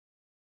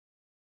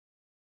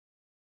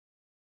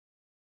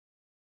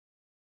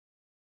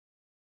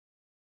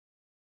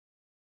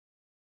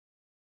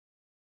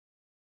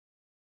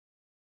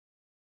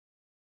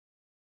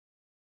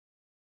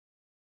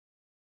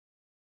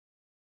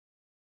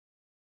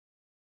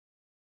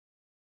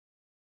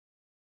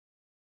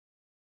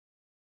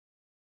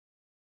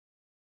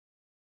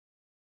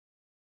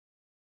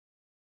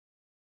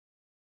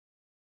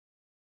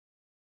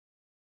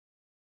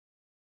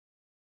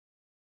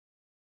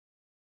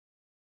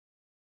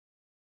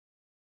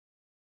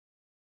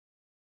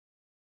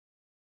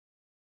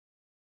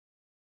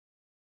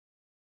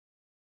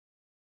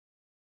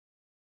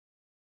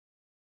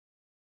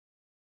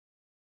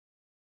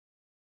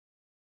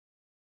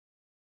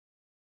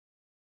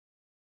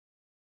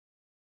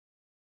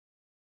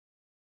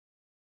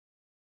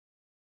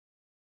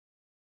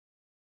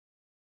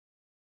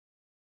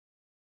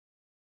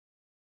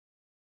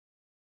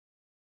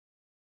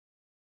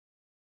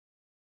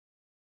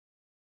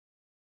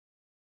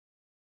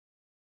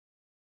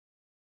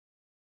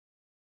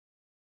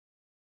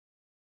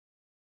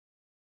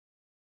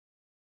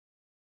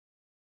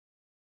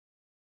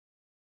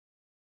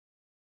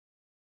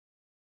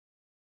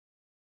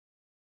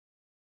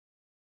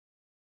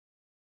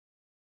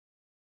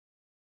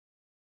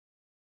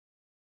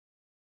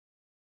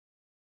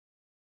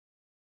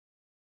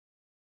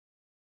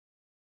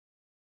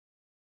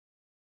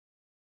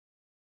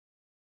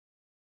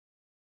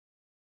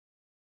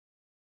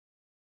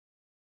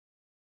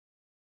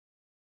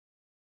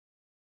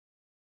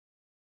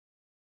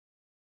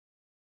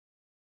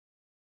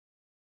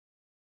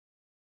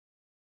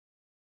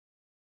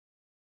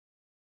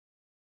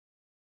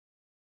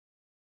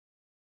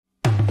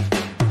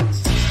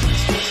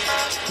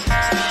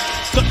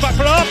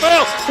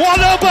What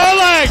a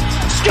bowling!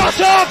 Scott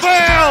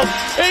Harfield!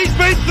 He's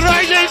been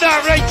threatening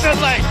that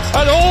recently,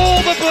 and all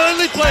the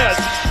Burnley players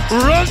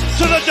run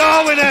to the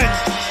Darwin end.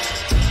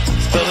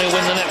 Burnley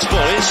win the next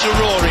ball. It's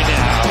Rory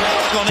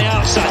now. On the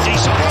outside,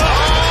 decent.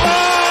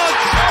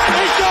 Barnes!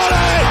 He's got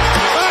it!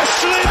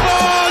 Ashley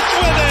Barnes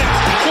with it!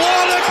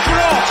 What a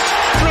cross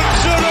from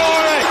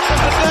Rory!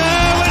 And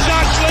there was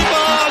Ashley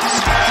Barnes!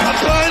 And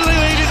Burnley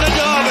leading the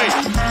derby.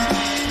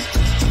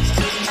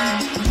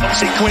 Knocks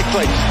it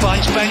quickly,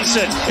 finds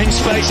Benson in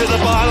space at the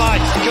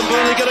byline. Can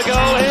Burnley get a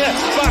goal here?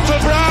 Back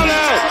for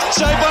Brownell,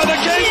 saved by the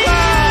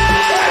keeper!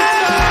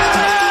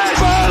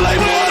 Burnley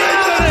won it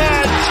to the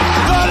end!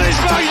 That is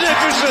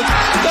magnificent!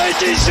 They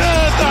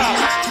deserve that!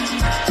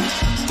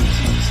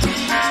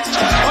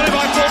 On it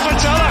by Paul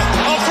Patella,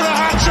 off for a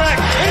hat-trick!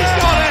 He's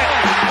got it!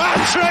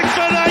 Hat-trick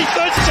for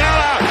Nathan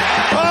Teller!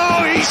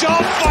 Oh, he's on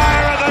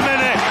fire at the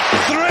minute!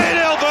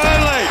 3-0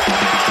 Burnley!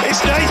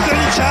 It's Nathan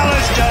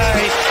Teller's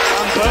day!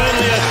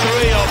 Burnley are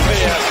 3 up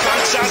here.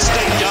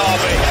 Fantastic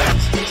derby.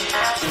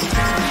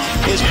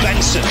 Here's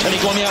Benson. Can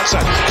he go on the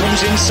outside? Comes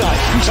inside.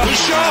 Top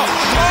shot.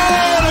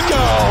 Oh, what a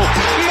goal!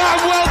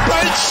 Manuel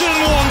Benson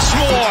once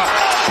more.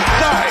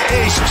 That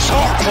is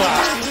top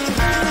class.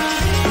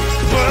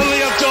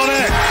 Burnley have done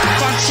it.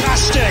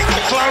 Fantastic.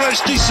 Clarets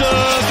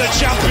deserve the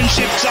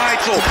championship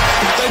title.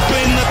 They've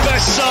been the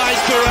best side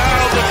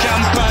throughout the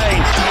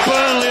campaign.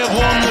 Burnley have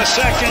won the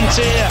second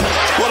tier.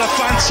 What a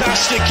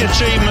fantastic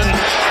achievement.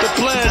 The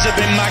players have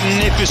been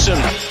magnificent.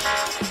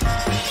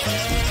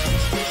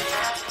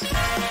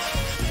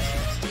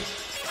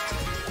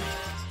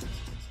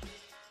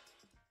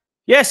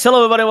 Yes, hello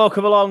everybody,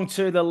 welcome along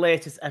to the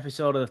latest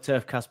episode of the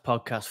Turfcast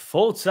podcast,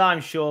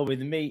 full-time show with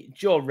me,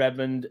 Joe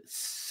Redmond,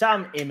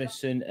 Sam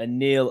Emerson and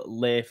Neil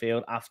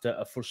Layfield after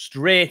a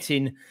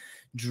frustrating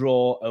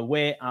draw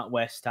away at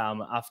West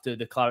Ham after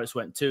the Clarets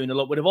went 2-0.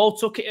 Look, we'd have all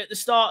took it at the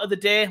start of the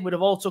day, we'd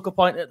have all took a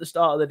point at the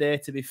start of the day,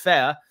 to be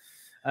fair,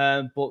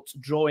 but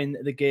drawing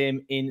the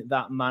game in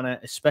that manner,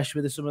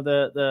 especially with some of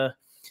the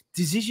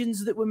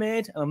decisions that were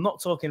made, and I'm not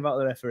talking about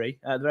the referee.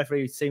 The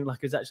referee seemed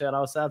like he was actually on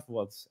our side for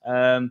once.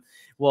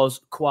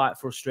 Was quite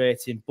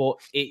frustrating, but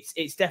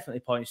it's definitely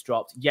points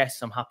dropped. Yes,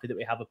 I'm happy that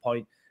we have a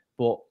point,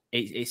 but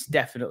it's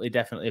definitely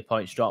a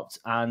points dropped,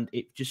 and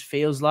it just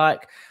feels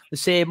like the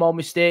same old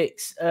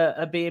mistakes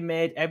are being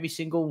made every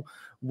single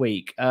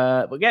week.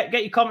 But get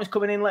your comments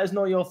coming in. Let us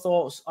know your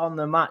thoughts on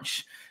the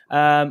match.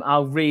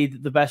 I'll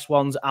read the best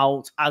ones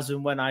out as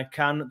and when I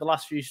can. The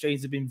last few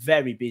streams have been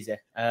very busy,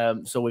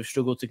 so we've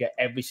struggled to get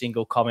every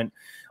single comment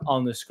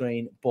on the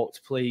screen, but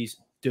please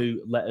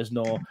do let us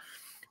know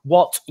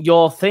what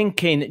you're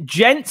thinking.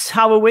 Gents,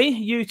 how are we?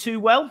 You two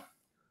well?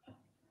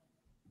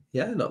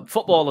 Yeah, not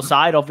football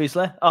aside,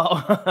 obviously.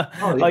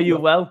 Are you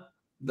well?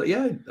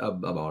 Yeah,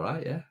 I'm all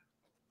right, yeah.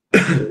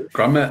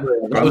 Grandma.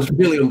 That was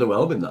really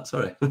underwhelming, that,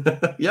 sorry.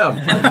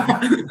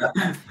 Yeah.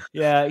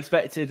 Yeah,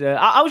 expected.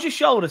 How was your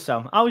shoulder,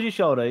 Sam? How was your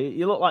shoulder?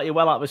 You look like you're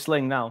well out of a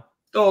sling now.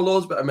 Oh,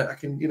 loads better, mate. I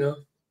can,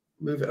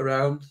 move it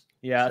around.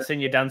 Yeah, I've seen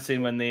you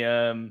dancing when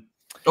the...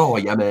 Oh,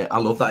 yeah, mate. I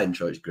love that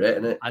intro. It's great,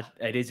 isn't it?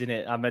 It is, isn't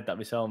it? I made that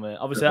myself, mate.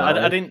 Obviously,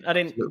 I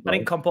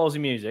didn't compose the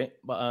music,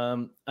 but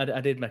I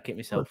did make it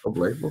myself. That's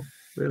unbelievable.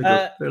 Really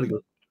good. Really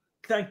good.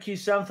 Thank you,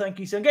 Sam. Thank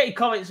you, Sam. Get your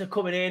comments are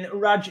coming in.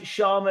 Raj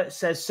Sharma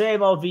says,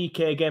 same old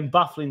VK again,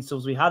 baffling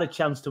subs. We had a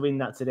chance to win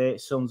that today.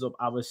 It sums up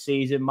our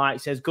season. Mike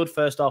says, good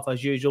first half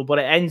as usual, but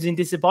it ends in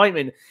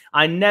disappointment.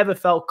 I never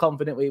felt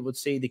confident we would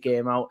see the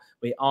game out.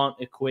 We aren't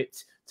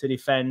equipped to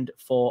defend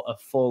for a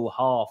full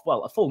half.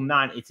 Well, a full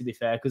 90 to be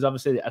fair, because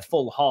obviously a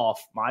full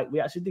half, Mike, we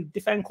actually did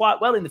defend quite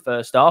well in the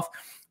first half.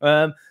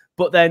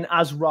 But then,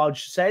 as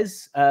Raj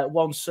says,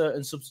 once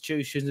certain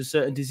substitutions and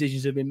certain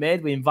decisions have been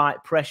made, we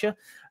invite pressure.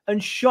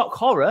 And shock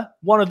horror,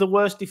 one of the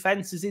worst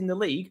defences in the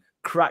league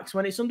cracks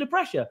when it's under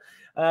pressure.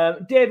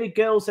 David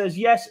Gill says,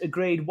 yes,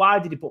 agreed. Why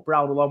did he put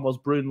Brownell on? Was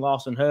Bruno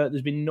Larson hurt?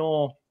 There's been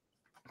no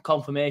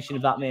confirmation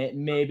of that, mate.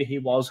 Maybe he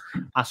was.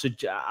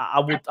 I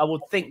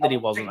would think that he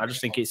wasn't. I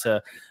just think it's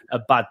a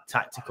bad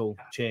tactical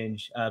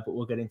change, but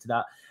we'll get into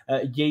that.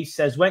 Yeast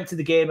says, went to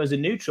the game as a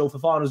neutral.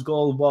 Fofana's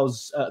goal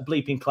was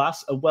bleeping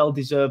class, a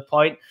well-deserved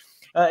point.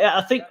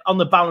 I think on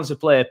the balance of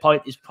play,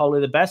 point is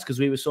probably the best because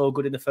we were so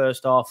good in the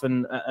first half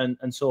and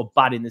so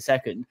bad in the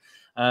second.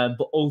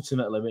 But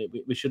ultimately,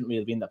 we shouldn't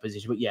really be in that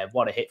position. But yeah,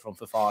 what a hit from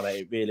Fofana.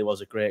 It really was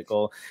a great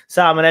goal.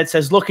 Simon Ed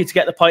says, lucky to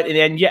get the point in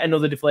the end. Yet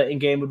another deflating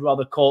game. Would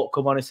rather Court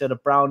come on instead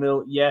of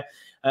Brownhill. Yeah.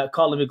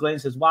 Colin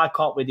McGlynn says, why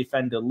can't we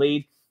defend a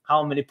lead?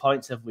 How many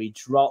points have we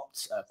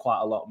dropped?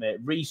 Quite a lot, mate.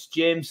 Reece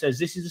James says,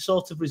 this is the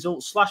sort of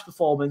result /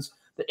 performance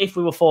that if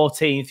we were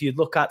 14th, you'd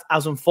look at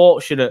as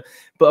unfortunate,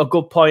 but a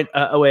good point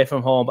away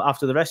from home. But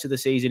after the rest of the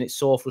season, it's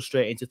so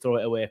frustrating to throw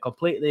it away. I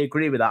completely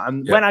agree with that.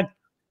 And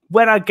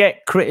when I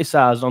get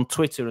criticised on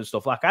Twitter and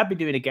stuff, like I've been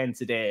doing again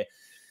today,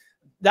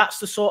 that's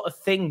the sort of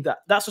thing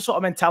that's the sort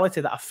of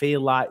mentality that I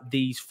feel like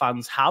these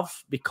fans have,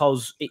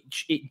 because it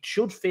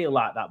should feel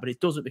like that, but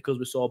it doesn't because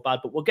we're so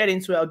bad. But we'll get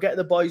into it. I'll get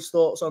the boys'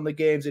 thoughts on the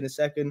games in a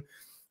second.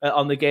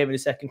 on the game in a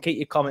second. Keep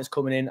your comments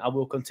coming in. I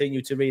will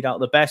continue to read out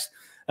the best.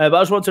 But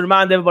I just want to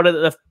remind everybody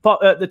that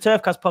the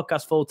Turfcast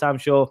podcast full-time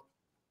show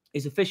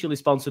is officially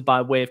sponsored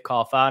by Wave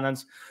Car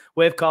Finance.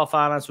 Wave Car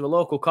Finance are a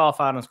local car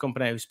finance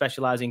company who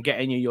specialise in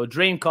getting you your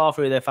dream car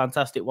through their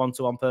fantastic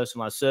one-to-one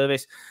personalised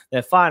service.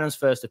 Their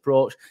finance-first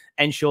approach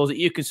ensures that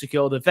you can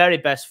secure the very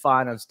best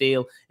finance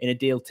deal in a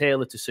deal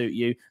tailored to suit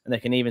you, and they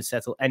can even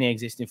settle any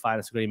existing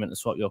finance agreement and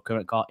swap your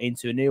current car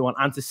into a new one.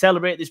 And to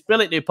celebrate this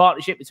brilliant new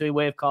partnership between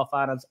Wave Car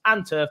Finance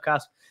and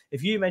Turfcast,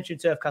 if you mention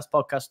Turfcast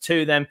podcast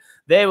to them,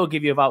 they will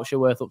give you a voucher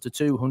worth up to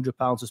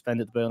 £200 to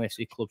spend at the Burnley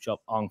FC Club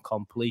Shop on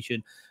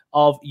completion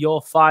of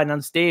your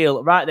finance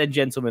deal. Right then,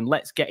 gentlemen,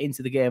 let's get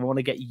into the game. I want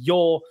to get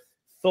your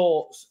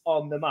thoughts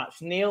on the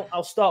match. Neil,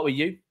 I'll start with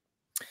you.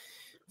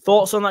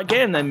 Thoughts on that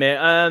game then,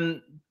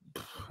 mate?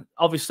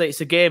 Obviously,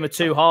 it's a game of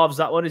two halves,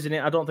 that one, isn't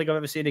it? I don't think I've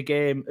ever seen a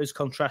game as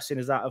contrasting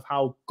as that of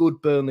how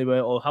good Burnley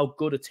were or how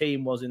good a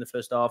team was in the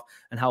first half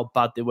and how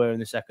bad they were in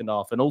the second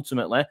half. And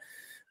ultimately,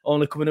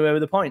 only coming away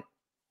with a point.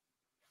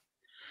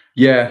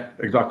 Yeah,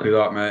 exactly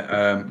that,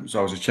 mate. So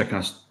I was just checking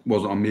I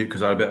wasn't on mute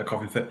because I had a bit of a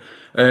coffee fit.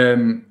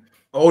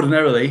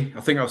 Ordinarily, I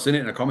think I've seen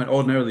it in a comment,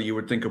 ordinarily you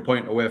would think a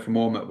point away from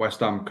home at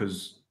West Ham,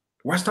 because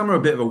West Ham are a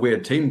bit of a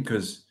weird team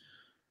because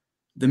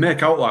they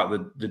make out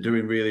like they're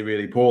doing really,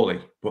 really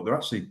poorly, but they're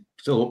actually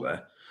still up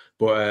there.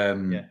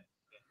 But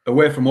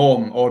away from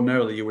home,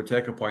 ordinarily you would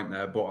take a point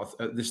there, but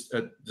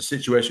the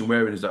situation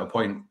we're in is at a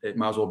point, it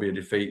might as well be a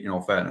defeat, in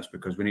all fairness,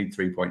 because we need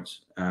 3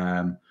 points,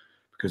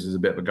 because there's a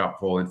bit of a gap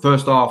falling.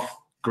 First half,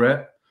 great.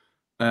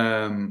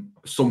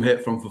 Some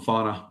hit from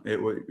Fofana.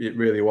 It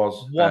really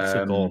was. What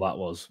a goal that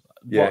was.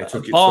 Yeah, it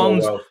took it so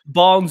well.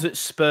 Barnes at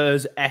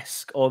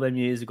Spurs-esque all them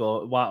years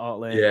ago at White Hart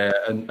Lane. Yeah,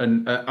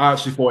 and I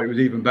actually thought it was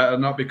even better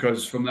than that,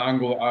 because from the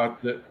angle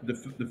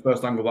the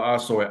first angle that I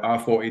saw it, I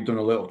thought he'd done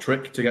a little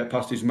trick to get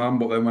past his man,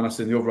 but then when I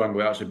seen the other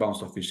angle, it actually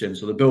bounced off his shin.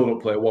 So the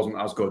build-up play wasn't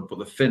as good, but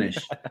the finish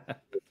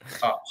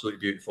absolutely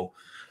beautiful.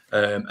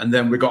 And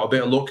then we got a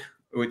bit of luck,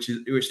 which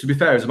to be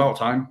fair is about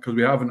time, because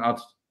we haven't had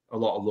a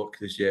lot of luck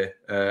this year,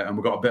 and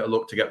we got a bit of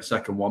luck to get the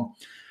second one.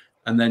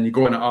 And then you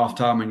go in at half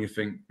time and you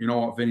think, you know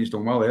what, Vinny's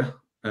done well here,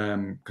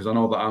 because I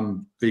know that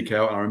I'm VK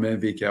out and I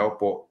remain VK out,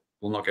 but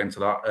we'll not get into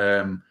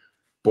that.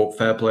 But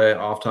fair play at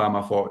half time,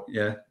 I thought,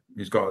 yeah,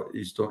 he's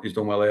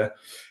done well here.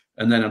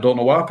 And then I don't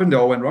know what happened; it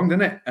all went wrong,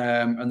 didn't it?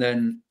 And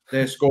then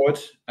they scored,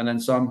 and then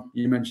Sam,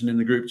 you mentioned in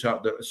the group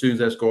chat that as soon as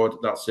they scored,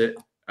 that's it.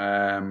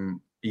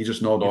 You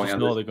just know, don't you?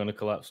 Know they're going to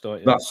collapse, don't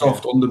you? That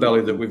soft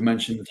underbelly that we've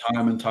mentioned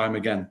time and time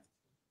again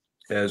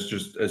has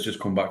just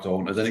come back to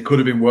haunt us, and it could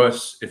have been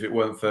worse if it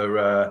weren't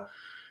for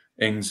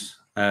Ings'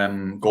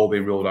 goal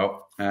being ruled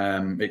out.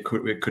 It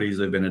could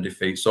easily have been a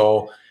defeat.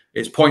 So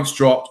it's points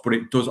dropped, but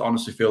it does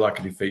honestly feel like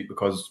a defeat,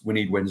 because we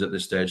need wins at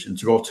this stage. And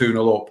to go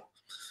 2-0 up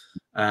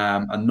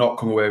and not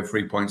come away with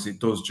 3 points, it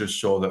does just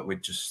show that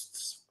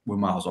we're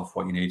miles off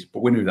what you need.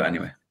 But we knew that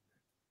anyway.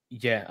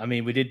 Yeah, I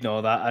mean, we did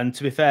know that. And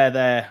to be fair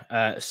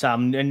there,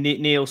 Sam, and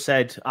Neil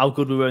said how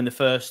good we were in the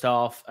first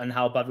half and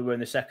how bad we were in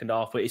the second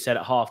half, but he said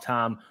at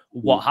half-time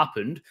what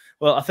happened.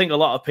 Well, I think a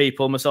lot of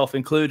people, myself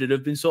included,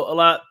 have been sort of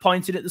like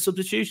pointing at the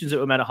substitutions that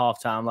were made at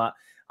half-time. Like,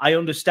 I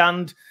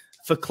understand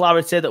for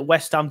clarity that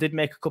West Ham did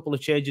make a couple of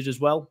changes as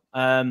well.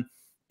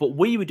 But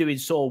we were doing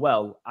so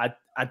well, I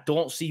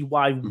don't see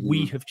why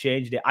we have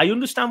changed it. I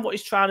understand what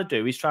he's trying to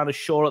do. He's trying to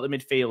shore up the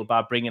midfield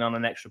by bringing on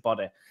an extra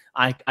body.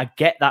 I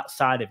get that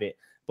side of it.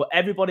 But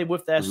everybody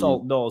with their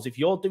salt knows if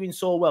you're doing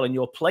so well and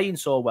you're playing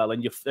so well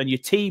and your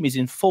team is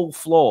in full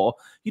floor,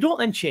 you don't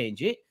then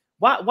change it.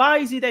 Why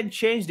has he then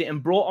changed it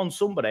and brought on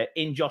somebody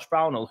in Josh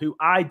Brownhill, who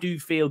I do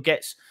feel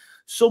gets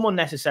some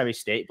unnecessary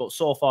stick, but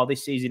so far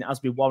this season it has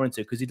been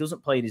warranted because he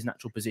doesn't play in his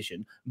natural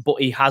position, but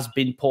he has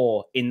been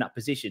poor in that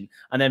position.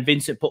 And then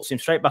Vincent puts him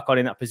straight back on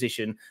in that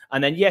position.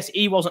 And then, yes,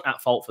 he wasn't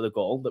at fault for the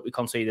goal that we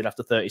conceded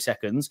after 30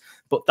 seconds,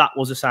 but that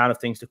was a sign of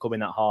things to come in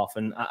that half.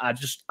 And I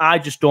just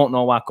don't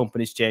know why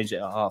companies changed it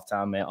at half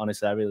time, mate.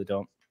 Honestly, I really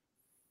don't.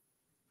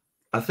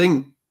 I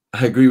think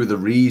I agree with the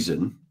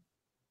reason,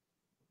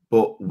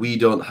 but we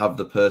don't have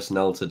the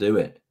personnel to do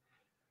it.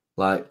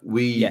 Like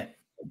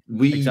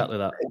exactly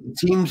that.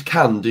 Teams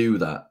can do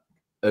that,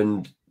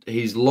 and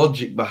his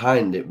logic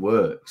behind it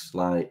works.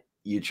 Like,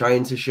 you're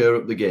trying to shore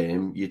up the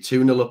game, you're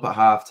 2-0 up at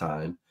half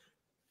time.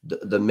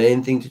 The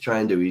main thing to try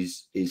and do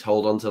is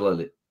hold on to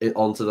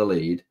the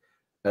lead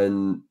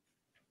and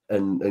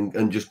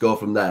just go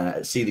from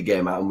there, see the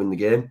game out and win the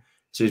game.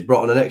 So he's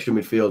brought on an extra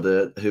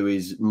midfielder who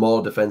is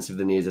more defensive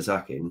than he is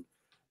attacking.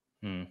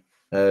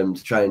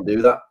 To try and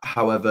do that.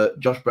 However,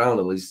 Josh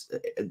Brownhill is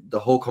the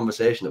whole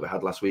conversation that we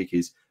had last week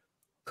is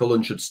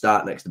Cullen should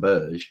start next to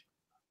Burge.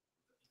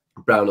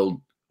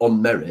 Brownhill,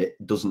 on merit,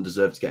 doesn't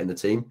deserve to get in the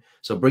team.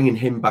 So bringing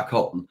him back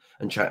on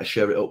and trying to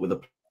share it up with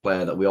a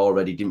player that we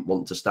already didn't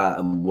want to start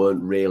and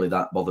weren't really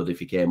that bothered if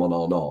he came on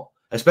or not,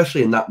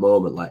 especially in that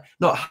moment, like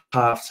not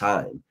half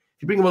time.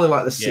 If you bring him on in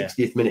like the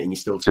 60th minute and you're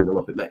still 2-0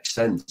 up, it makes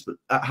sense. But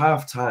at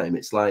half time,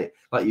 it's like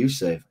you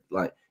say,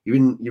 like you're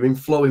in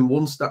flow in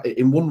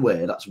one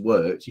way that's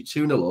worked.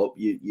 You're 2-0 up,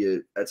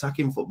 your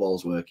attacking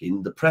football's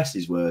working, the press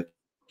is working.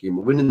 working.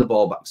 We're winning the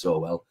ball back so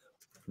well.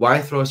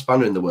 Why throw a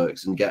spanner in the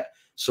works and get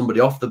somebody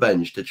off the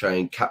bench to try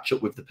and catch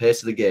up with the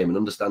pace of the game and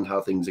understand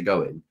how things are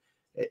going?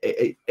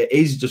 It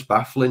is just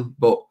baffling.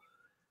 But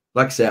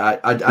like I say, I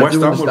West do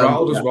Ham understand. were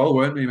rattled as well,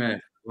 weren't we,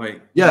 mate?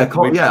 Like,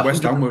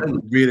 West Ham were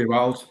really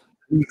rattled.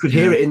 You could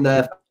hear it in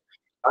their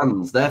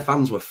fans. Their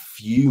fans were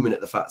fuming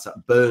at the fact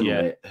that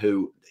Burnley,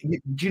 who,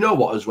 do you know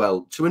what as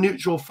well? To a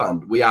neutral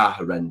fan, we are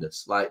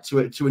horrendous. Like, to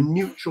a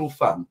neutral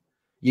fan,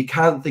 you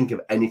can't think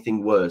of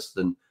anything worse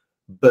than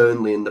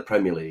Burnley in the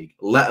Premier League,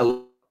 let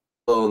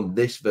alone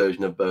this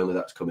version of Burnley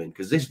that's coming.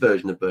 Because this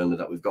version of Burnley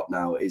that we've got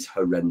now is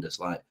horrendous.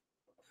 Like,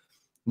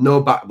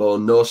 no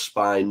backbone, no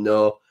spine,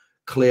 no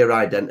clear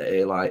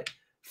identity. Like,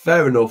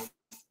 fair enough,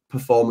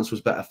 performance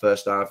was better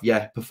first half.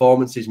 Yeah,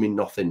 performances mean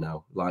nothing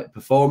now. Like,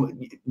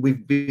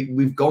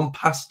 we've gone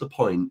past the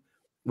point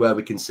where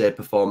we can say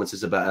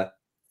performances are better.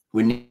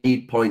 We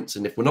need points,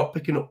 and if we're not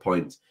picking up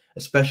points,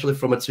 especially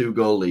from a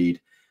 2-goal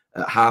lead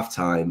at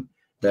half-time,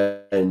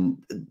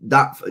 then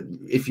that,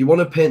 if you want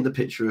to paint the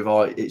picture of,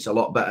 oh, it's a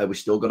lot better, we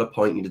still got a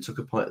point, you'd have took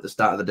a point at the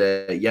start of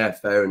the day, yeah,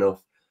 fair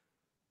enough.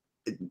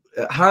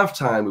 At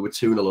half-time, we were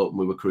 2-0 up and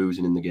we were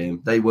cruising in the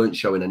game. They weren't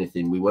showing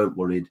anything. We weren't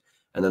worried.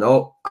 And then,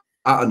 out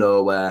of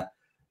nowhere,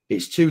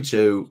 it's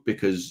 2-2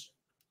 because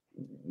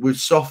we're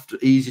soft,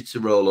 easy to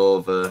roll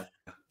over,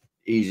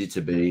 easy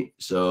to beat.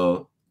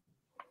 So,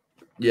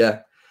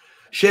 yeah,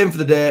 shame for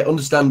the day.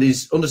 Understand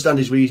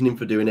his reasoning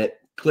for doing it.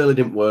 Clearly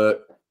didn't work.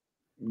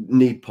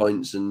 Need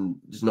points, and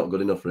it's not good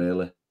enough,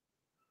 really.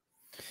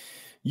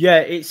 Yeah,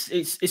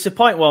 it's a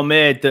point well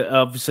made that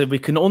obviously we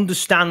can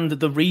understand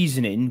the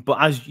reasoning,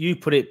 but as you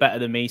put it better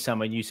than me, Sam,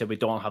 when you said we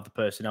don't have the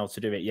personnel to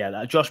do it. Yeah,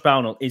 that Josh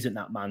Brownell isn't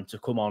that man to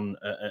come on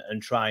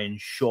and try and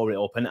shore it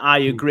up. And I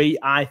agree.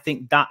 I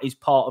think that is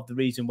part of the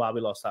reason why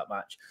we lost that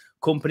match.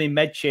 Company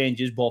made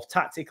changes both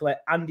tactically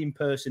and in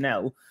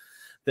personnel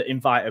that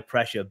invited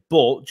pressure.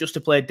 But just to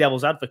play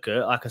devil's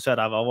advocate, like I said,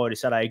 I've already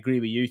said I agree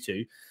with you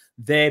two.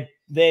 They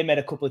made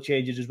a couple of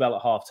changes as well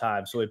at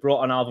half-time. So he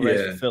brought on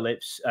Alvarez for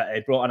Phillips. He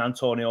brought on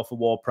Antonio for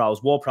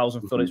Ward-Prowse. Ward-Prowse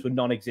and Phillips were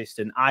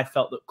non-existent. I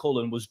felt that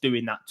Cullen was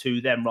doing that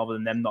to them rather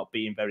than them not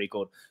being very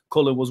good.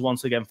 Cullen was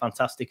once again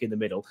fantastic in the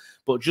middle.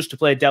 But just to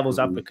play devil's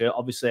advocate,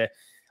 obviously,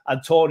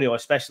 Antonio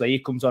especially, he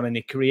comes on and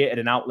he created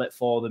an outlet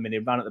for them and he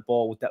ran at the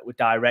ball with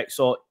direct.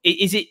 So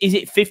is it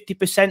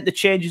 50% the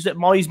changes that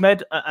Moyes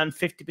made and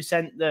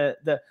 50%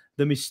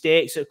 the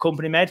mistakes that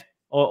Company made?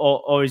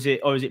 Or is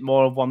it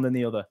more of one than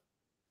the other?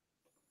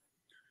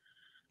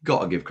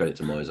 Got to give credit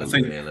to Moyes, I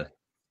think, really.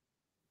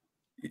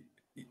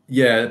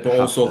 Yeah, but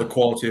also the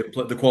quality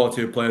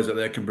of players that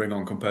they can bring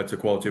on compared to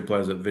the quality of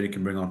players that Vinny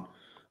can bring on.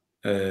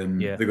 They're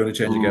going to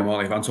change the game,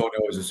 aren't they? Antonio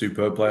is a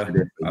superb player.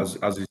 I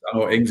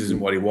know Ings isn't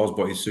what he was,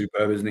 but he's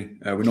superb, isn't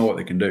he? We know what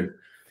they can do.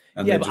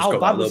 And yeah, but how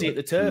bad was he at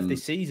the turf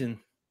this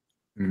season?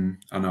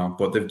 I know,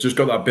 but they've just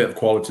got that bit of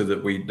quality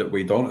that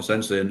we don't,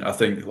 essentially. And I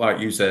think, like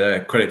you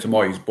said, credit to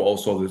Moyes, but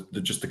also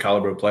just the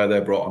caliber of player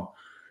they brought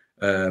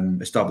on.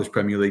 Established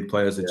Premier League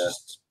players.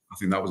 I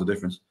think that was the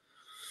difference.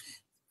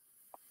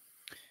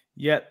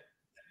 Yep,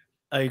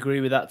 I agree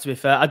with that, to be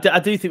fair. I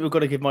do think we've got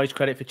to give Moyes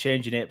credit for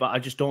changing it, but I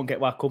just don't get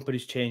why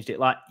Company's changed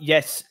it. Like,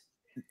 yes,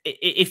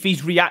 if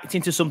he's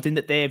reacting to something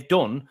that they've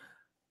done,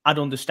 I'd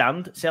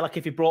understand. Say, like,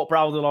 if he brought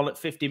Brownell on at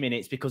 50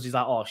 minutes because he's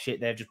like, oh,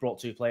 shit, they've just brought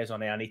 2 players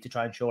on here, I need to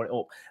try and shore it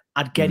up.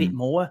 I'd get it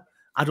more.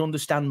 I'd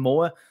understand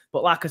more.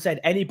 But like I said,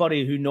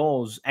 anybody who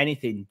knows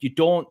anything, you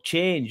don't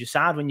change your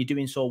side when you're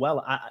doing so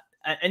well.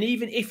 And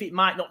even if it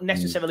might not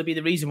necessarily be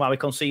the reason why we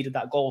conceded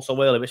that goal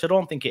so early, which I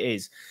don't think it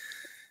is,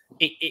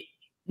 it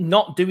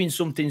not doing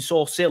something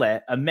so silly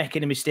and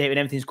making a mistake when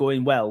everything's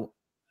going well,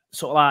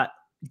 sort of like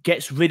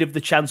gets rid of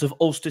the chance of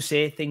us to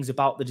say things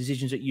about the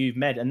decisions that you've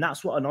made. And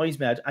that's what annoys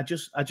me. I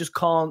just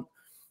can't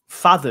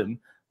fathom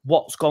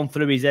what's gone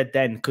through his head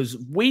then, because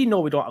we know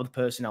we don't have the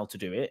personnel to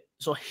do it.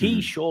 So he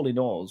surely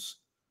knows,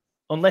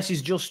 unless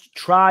he's just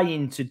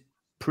trying to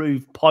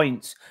prove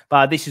points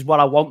by this is what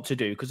I want to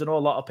do, because I know a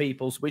lot of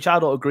people, which I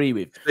don't agree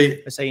with,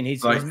 are saying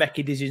he's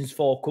making decisions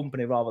for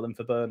Company rather than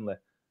for Burnley.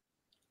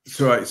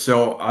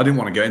 So I didn't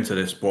want to get into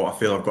this, but I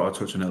feel I've got to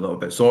touch on it a little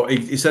bit. So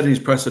he said in his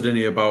presser, didn't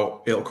he,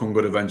 about it'll come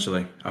good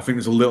eventually. I think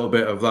there's a little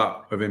bit of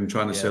that, of him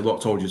trying to say,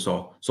 look, told you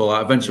so. So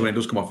like eventually when it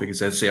does come off, he can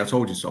say, see, I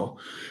told you so.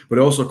 But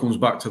it also comes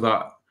back to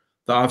that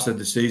I've said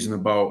this season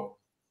about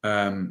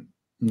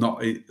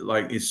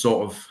it's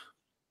sort of,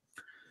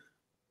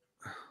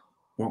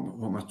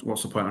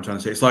 what's the point I'm trying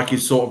to say? It's like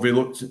he's sort of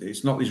reluctant.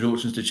 It's not his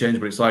reluctance to change,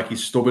 but it's like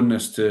his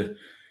stubbornness to.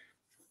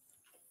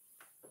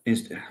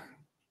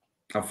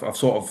 I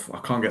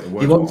can't get the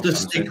word. He wants to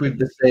stick with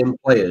the same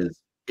players.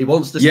 He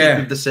wants to stick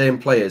with the same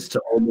players to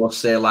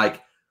almost say,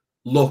 like,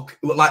 look,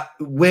 like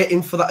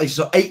waiting for that.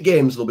 So 8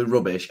 games will be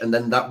rubbish, and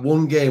then that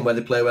one game where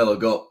they play well, will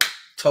go,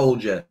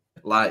 told you.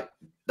 Like,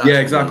 yeah,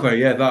 exactly.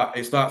 Yeah,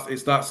 it's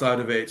that side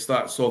of it. It's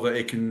that so that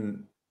it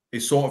can.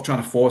 He's sort of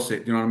trying to force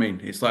it. You know what I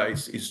mean? It's like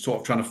he's sort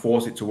of trying to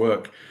force it to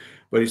work.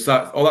 But it's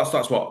that. Oh,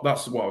 that's what I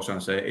was trying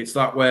to say. It's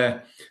that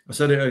where I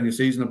said it earlier in the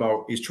season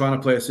about he's trying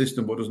to play a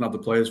system but doesn't have the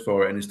players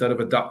for it, and instead of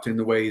adapting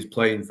the way he's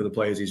playing for the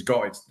players he's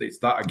got, it's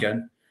that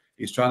again.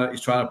 He's trying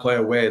to play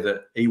a way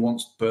that he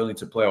wants Burnley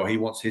to play or he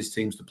wants his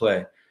teams to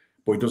play,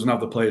 but he doesn't have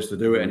the players to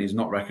do it, and he's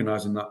not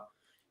recognising that.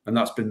 And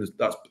that's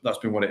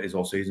been what it is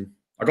all season.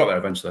 I got there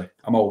eventually.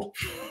 I'm old.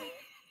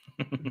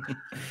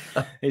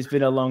 It's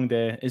been a long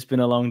day. It's been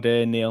a long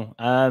day, Neil.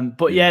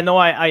 But yeah, no,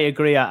 I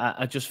agree.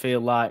 I just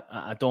feel like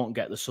I don't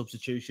get the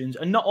substitutions.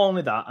 And not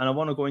only that, and I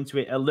want to go into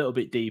it a little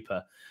bit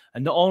deeper.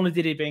 And not only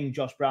did he bring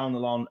Josh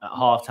Brownhill on at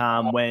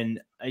half-time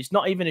when it's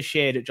not even a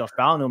shade at Josh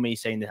Brownhill, me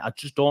saying that, I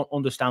just don't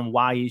understand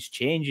why he's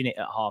changing it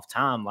at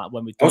half-time. Like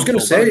when we I was going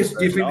to say,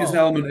 do you think there's an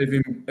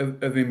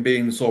element of him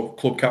being sort of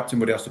club captain,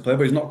 but he has to play?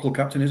 But he's not club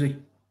captain, is he?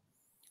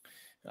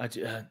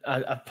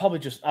 I probably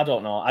just, I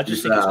don't know. I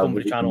just think it's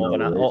company trying to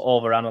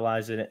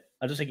overanalyze it.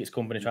 I just think it's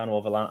company trying to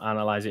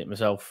overanalyze it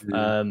myself.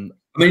 Yeah. I mean,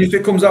 if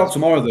it comes out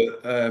tomorrow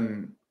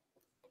that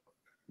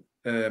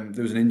there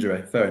was an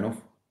injury, fair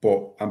enough.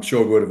 But I'm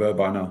sure we would have heard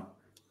by now.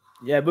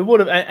 Yeah, we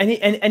would have.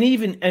 And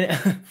even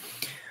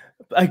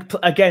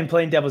again,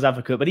 playing devil's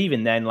advocate, but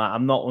even then, like,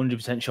 I'm not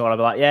 100% sure. I'd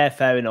be like, yeah,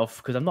 fair enough,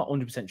 because I'm not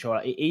 100%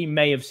 sure. He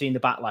may have seen the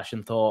backlash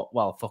and thought,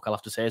 well, fuck, I'll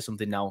have to say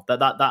something now.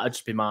 That'd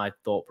just be my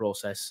thought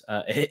process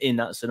in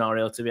that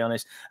scenario, to be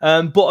honest.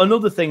 But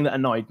another thing that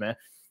annoyed me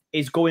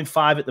is going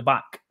 5 at the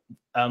back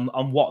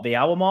on what, the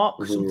hour mark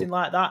or something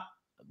like that.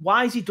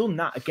 Why has he done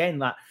that again?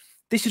 Like,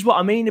 this is what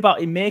I mean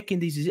about him making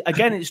these.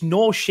 Again, it's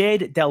no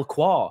shade at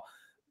Delcroix.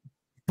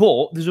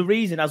 But there's a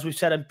reason, as we've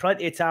said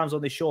plenty of times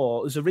on the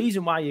show, there's a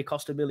reason why he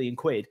cost £1 million.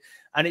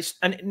 And it's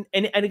and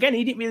again,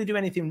 he didn't really do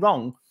anything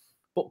wrong.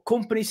 But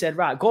company said,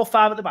 right, go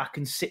 5 at the back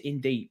and sit in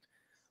deep.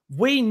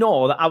 We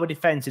know that our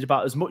defence is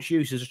about as much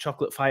use as a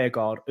chocolate fire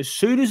guard. As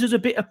soon as there's a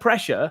bit of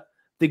pressure,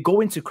 they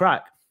go into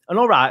crack. And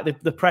all right,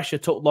 the pressure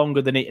took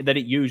longer than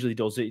it usually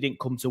does. It didn't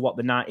come to what,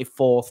 the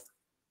 94th,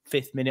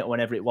 5th minute or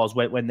whenever it was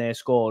when they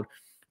scored.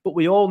 But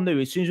we all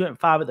knew as soon as we went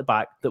 5 at the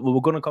back that we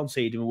were going to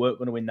concede and we weren't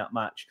going to win that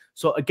match.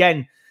 So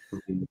again,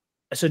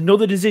 it's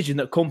another decision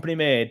that company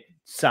made,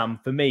 Sam,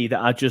 for me,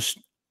 that I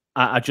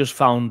just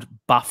found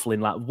baffling.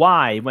 Like,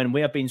 why, when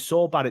we have been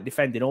so bad at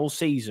defending all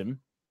season,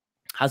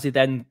 has he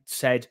then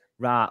said,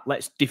 right,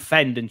 let's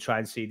defend and try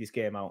and see this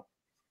game out?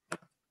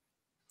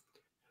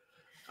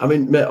 I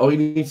mean, mate, all you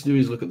need to do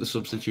is look at the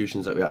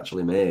substitutions that we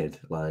actually made.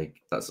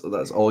 Like, that's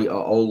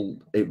all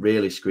it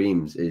really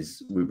screams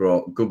is we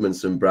brought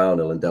Goodmanson,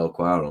 Brownhill and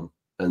Delcroix on.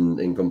 And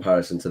in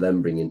comparison to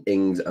them bringing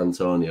Ings,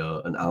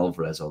 Antonio and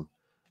Alvarez on.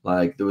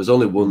 Like, there was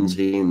only one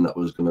team that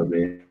was going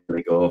to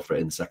really go for it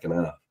in the second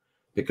half.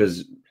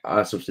 Because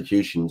our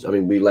substitutions, I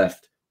mean, we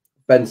left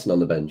Benson on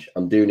the bench,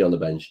 Amdouni on the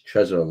bench,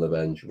 Trezor on the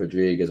bench,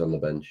 Rodriguez on the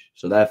bench.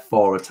 So they're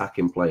 4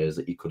 attacking players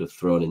that you could have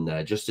thrown in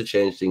there just to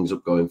change things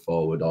up going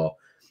forward, or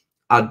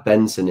add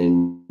Benson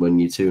in when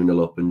you're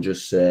 2-0 up and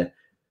just say,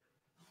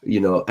 you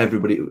know,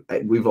 everybody,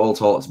 we've all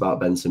talked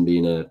about Benson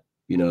being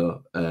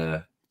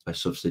a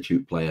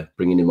substitute player,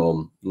 bringing him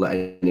on,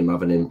 letting him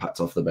have an impact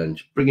off the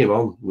bench. Bring him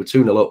on. We're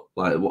 2-0 up.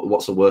 Like,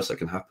 what's the worst that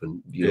can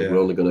happen? We're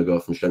only going to go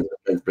from strength to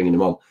strength, bringing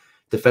him on.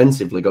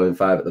 Defensively, going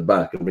 5 at the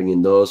back and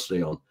bringing those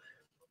 3 on.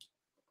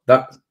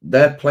 That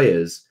they're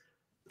players.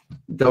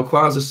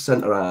 Delcroix's a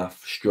centre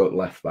half, stroke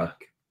left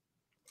back.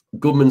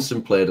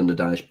 Goodmanson played under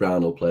Dyche,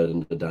 Brownhill played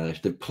under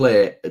Dyche. They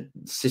play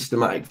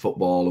systematic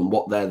football, and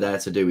what they're there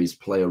to do is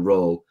play a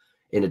role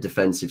in a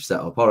defensive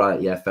setup. All right,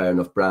 yeah, fair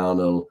enough.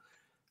 Brownhill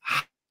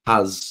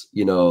has,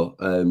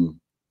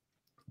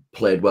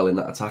 played well in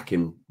that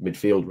attacking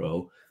midfield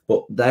role,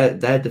 but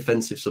they're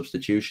defensive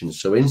substitutions.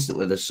 So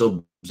instantly the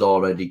subs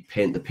already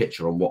paint the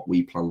picture on what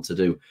we plan to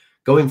do.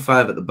 Going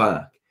 5 at the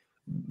back,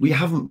 we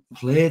haven't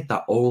played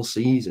that all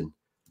season.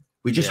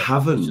 We just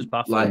haven't.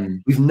 Like,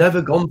 we've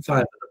never gone 5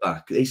 at the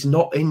back. It's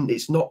not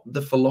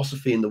the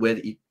philosophy in the way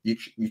that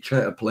you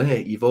try to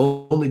play it. You've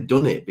only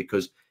done it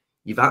because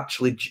you've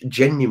actually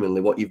genuinely,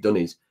 what you've done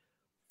is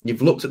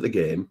you've looked at the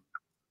game.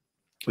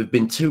 We've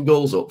been 2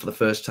 goals up for the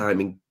first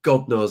time in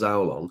God knows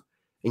how long,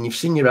 and you've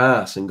seen your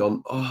ass and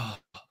gone, oh,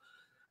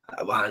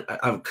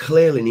 I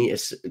clearly need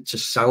to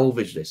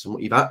salvage this. And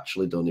what you've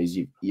actually done is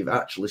you've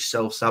actually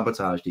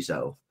self-sabotaged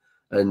yourself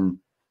and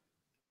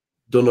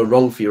done a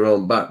wrong for your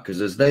own back,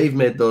 because as they've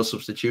made those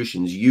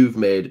substitutions, you've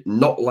made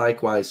not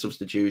likewise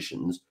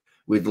substitutions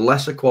with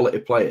lesser quality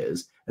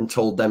players and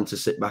told them to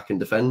sit back and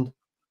defend.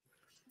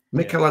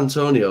 Mikel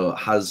Antonio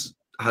has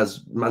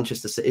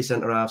Manchester City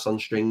centre-halves on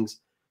strings,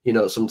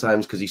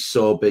 sometimes because he's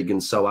so big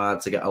and so hard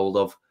to get hold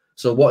of.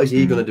 So what is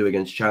he going to do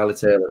against Charlie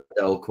Taylor,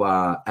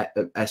 Delcroix,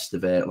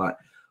 Estevez? Like,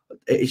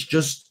 it's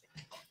just,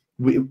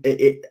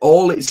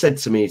 all it said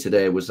to me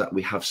today was that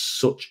we have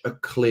such a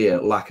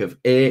clear lack of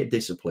A,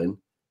 discipline,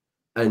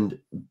 and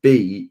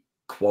B,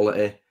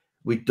 quality.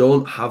 We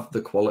don't have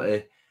the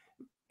quality.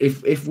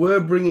 If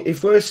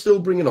we're still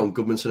bringing on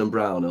Goodmanson and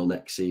Brownhill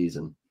next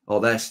season, or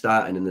they're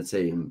starting in the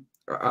team,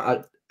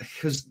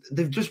 because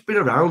they've just been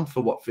around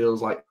for what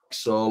feels like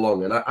so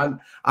long, and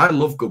I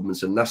love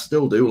Goodmanson, and I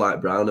still do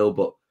like Brownhill,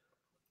 but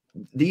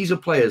these are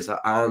players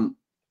that aren't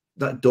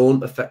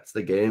don't affect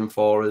the game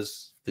for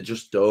us. They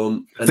just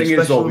don't. The thing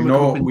is, though,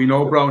 we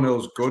know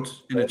Brownhill's good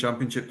in the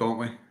Championship, don't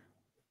we?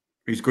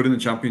 He's good in the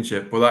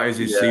Championship, but that is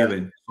his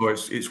ceiling. So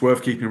it's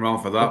worth keeping him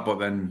around for that. But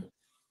then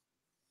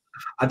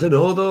I don't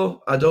know,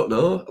 though. I don't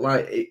know.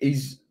 Like,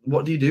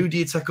 what do you do? Do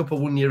you take up a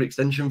 1-year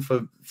extension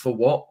for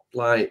what?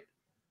 Like,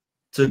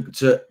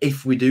 to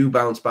if we do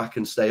bounce back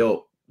and stay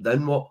up,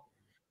 then what?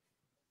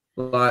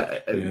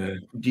 Like,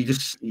 do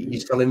you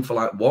sell him for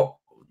like what?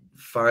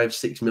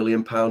 £5-6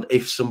 million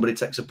if somebody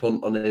takes a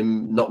punt on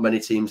him? Not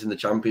many teams in the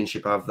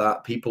Championship have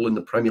that. People in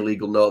the Premier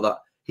League will know that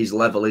his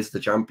level is the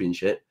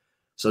Championship,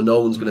 so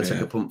no one's going to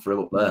take a punt for him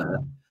up there.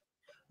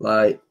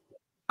 Like,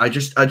 I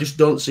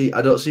don't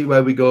see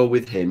where we go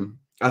with him.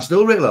 I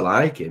still really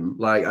like him.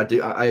 Like,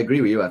 I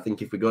agree with you. I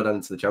think if we go down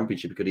into the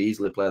Championship, he could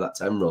easily play that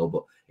 10 role,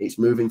 but it's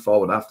moving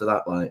forward after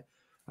that. Like,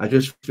 I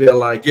just feel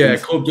like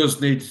club does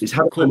need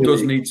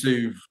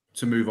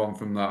to move on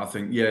from that. I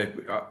think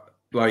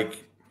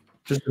like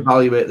just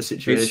evaluate the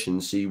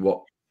situation, see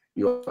what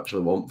you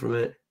actually want from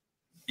it.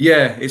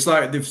 Yeah, it's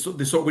like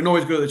we know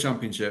he's good at the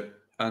Championship,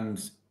 and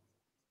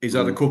he's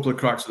had a couple of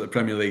cracks at the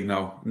Premier League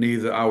now.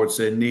 Neither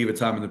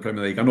time in the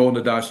Premier League. I know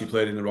Nadashi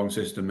played in the wrong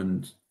system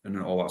and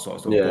all that sort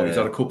of stuff. But he's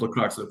had a couple of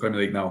cracks at the Premier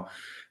League now,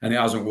 and it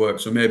hasn't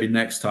worked. So maybe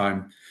next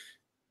time,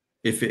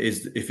 if it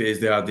is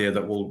the idea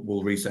that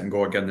we'll reset and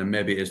go again, then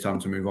maybe it is time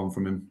to move on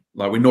from him.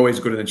 Like, we know he's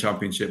good in the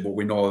Championship, but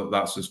we know that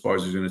that's as far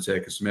as he's going to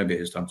take us. So maybe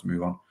it is time to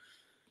move on.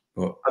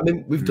 But I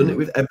mean, we've done it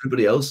with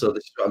everybody else. So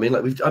this is what I mean.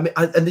 Like,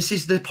 and this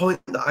is the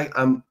point that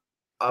I'm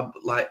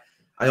like,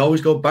 I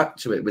always go back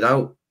to it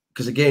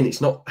because again,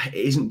 it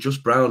isn't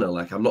just Brownhill.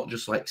 Like, I'm not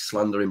just like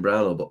slandering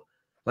Brownhill, but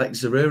like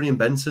Zereri and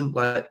Benson,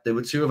 like, they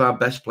were two of our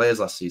best players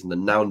last season. They're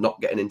now not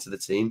getting into the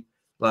team.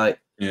 Like,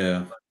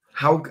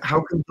 how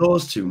can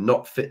those two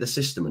not fit the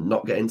system and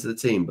not get into the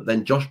team? But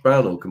then Josh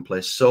Brownhill can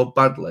play so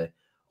badly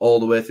all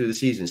the way through the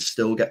season,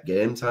 still get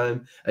game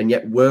time, and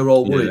yet we're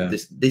all worried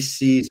this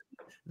season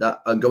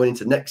that and going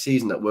into next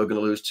season that we're going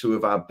to lose two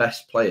of our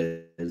best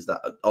players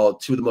or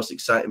two of the most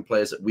exciting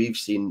players that we've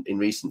seen in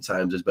recent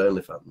times as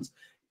Burnley fans.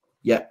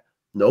 Yet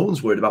no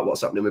one's worried about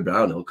what's happening with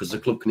Brownhill because the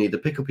club can either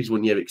pick up his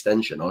 1-year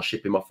extension or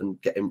ship him off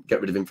and get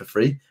rid of him for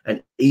free.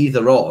 And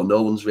either or,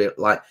 no one's really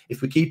like,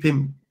 if we keep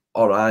him,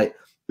 all right.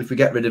 If we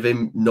get rid of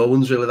him, no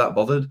one's really that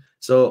bothered.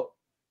 So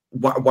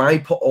why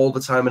put all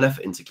the time and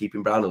effort into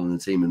keeping Brownhill in the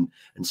team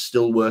and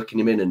still working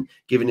him in and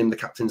giving him the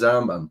captain's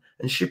armband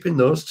and shipping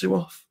those two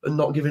off and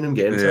not giving him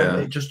game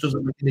time? It just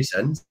doesn't make any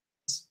sense.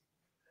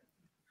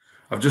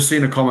 I've just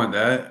seen a comment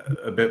there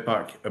a bit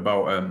back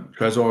about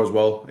Trezor as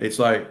well. It's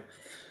like,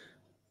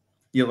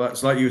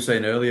 it's like you were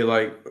saying earlier.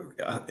 Like,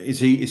 is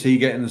he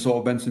getting the sort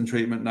of Benson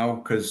treatment now?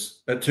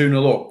 Because at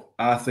 2-0 up,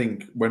 I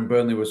think when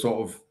Burnley was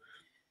sort of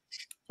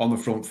on the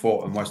front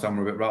foot and West Ham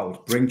were a bit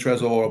rattled, bring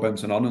Trezor or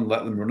Benson on and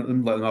let them run at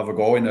them, let them have a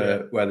go in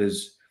where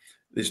it's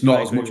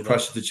not as much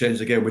pressure to change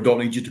the game. We don't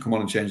need you to come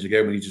on and change the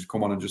game. We need you to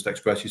come on and just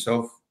express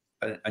yourself.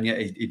 And yet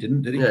he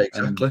didn't, did he? Yeah,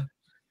 exactly.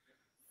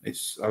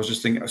 I was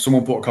just thinking,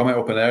 someone put a comment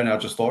up in there, and I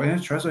just thought,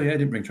 Trezor, he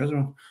didn't bring Trezor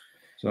on.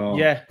 So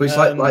but it's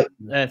like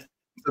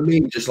for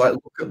me, just like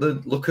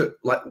look at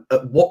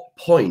at what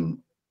point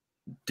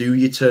do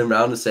you turn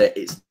around and say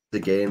it's the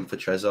game for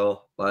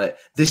Trezor? Like,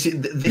 this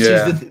is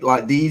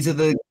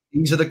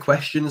these are the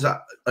questions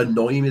that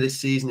annoy me this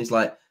season. It's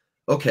like,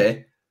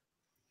 okay,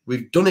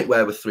 we've done it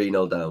where we're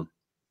 3-0 down.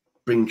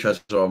 Bring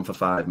Trezor on for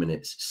 5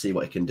 minutes, see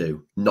what he can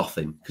do.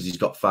 Nothing, because he's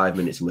got 5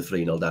 minutes and we're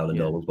 3-0 down and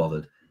no one's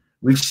bothered.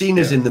 We've seen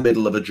us in the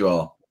middle of a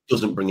draw,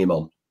 doesn't bring him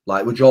on.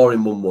 Like, we're drawing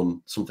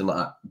 1-1, something like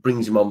that.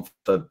 Brings him on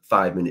for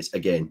 5 minutes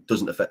again,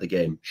 doesn't affect the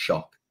game.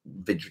 Shock.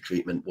 Video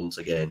treatment once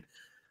again.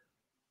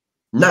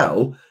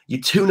 Now,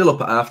 you're 2-0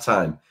 up at half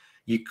time.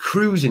 You're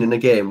cruising in a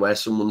game where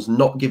someone's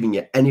not giving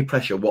you any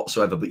pressure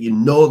whatsoever, but you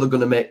know they're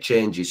going to make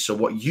changes. So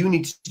what you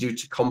need to do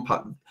to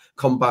combat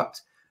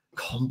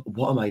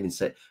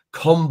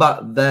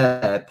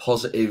their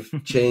positive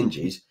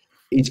changes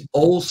is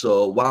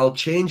also, while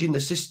changing the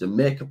system,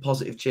 make a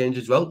positive change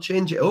as well.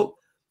 Change it up.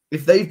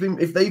 If they've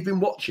been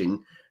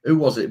watching, who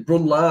was it?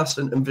 Brun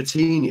Larsen and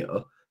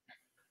Vitinho.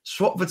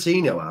 Swap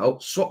Vitinho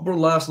out, swap Brun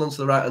Larsen onto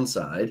the right-hand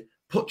side,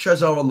 put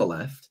Trezor on the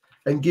left,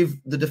 and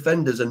give the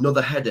defenders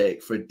another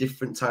headache for a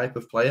different type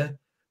of player.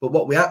 But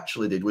what we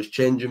actually did was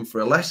change him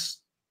for a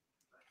less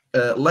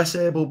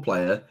able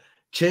player,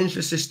 change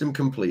the system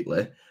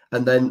completely,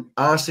 and then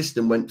our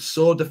system went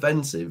so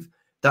defensive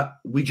that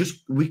we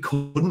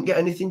couldn't get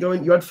anything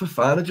going. You had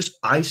Fofana just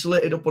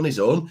isolated up on his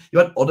own. You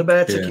had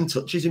Odegaard taking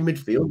touches in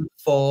midfield with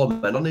 4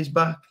 men on his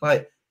back.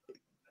 Like,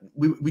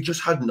 we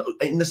just had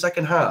in the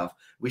second half,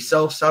 we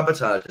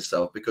self-sabotaged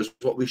ourselves because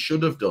what we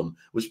should have done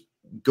was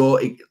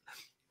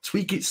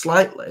tweak it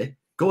slightly,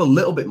 go a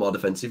little bit more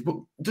defensive, but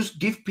just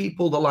give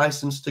people the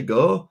license to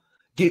go.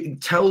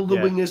 Tell the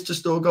wingers to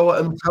still go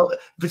at him.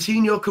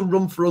 Vitinho can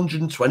run for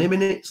 120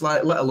 minutes,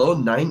 like, let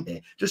alone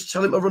 90. Just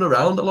tell him to run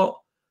around a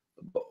lot.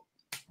 But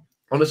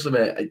honestly,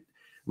 mate,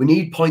 we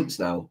need points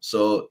now.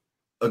 So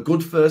a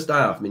good first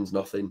half means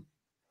nothing.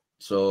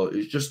 So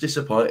it's just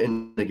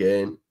disappointing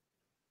again.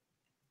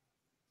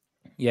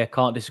 Yeah,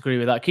 can't disagree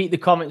with that. Keep the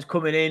comments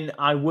coming in.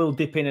 I will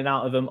dip in and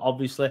out of them,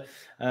 obviously,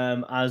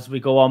 as we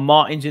go on.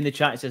 Martin's in the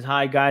chat. He says,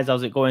 hi, guys.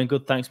 How's it going?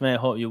 Good, thanks, mate.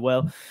 Hope you're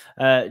well.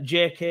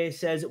 JK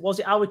says, was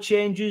it our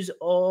changes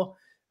or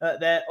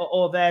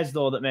theirs,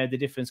 though, that made the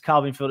difference?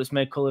 Calvin Phillips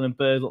made Cullen and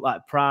Bird look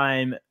like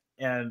prime.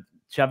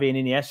 Xavi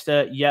and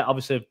Iniesta. Yeah,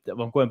 obviously,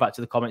 I'm going back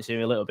to the comments here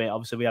a little bit.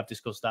 Obviously, we have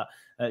discussed that.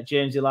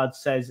 Jamesy Lad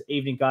says,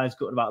 evening, guys,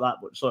 good about that,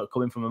 but sort of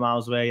coming from a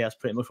miles away. That's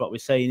pretty much what we're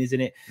saying,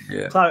 isn't it?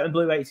 Yeah. Claret and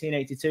Blue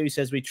 1882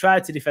 says, we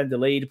tried to defend the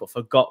lead, but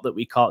forgot that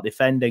we can't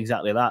defend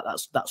exactly that.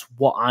 That's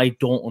what I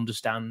don't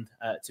understand,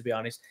 to be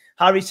honest.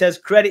 Harry says,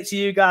 credit to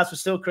you guys for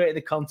still creating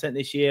the content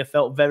this year.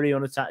 Felt very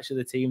unattached to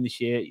the team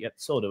this year. Yeah,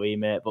 so do we,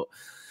 mate, but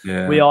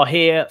yeah, we are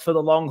here for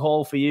the long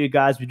haul for you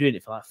guys. We're doing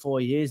it for like 4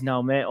 years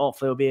now, mate.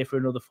 Hopefully we'll be here for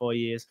another 4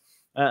 years.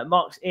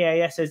 Mark's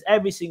EAS says,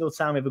 every single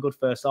time we have a good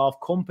first half,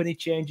 company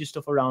changes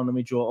stuff around and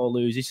we draw or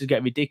lose. This is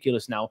getting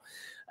ridiculous now.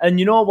 And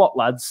you know what,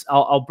 lads?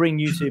 I'll bring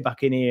you two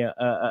back in here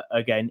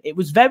again. It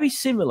was very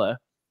similar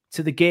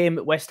to the game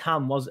at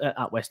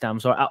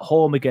at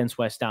home against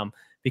West Ham,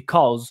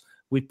 because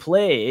we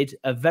played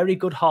a very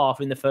good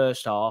half in the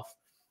first half.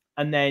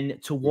 And then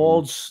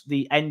towards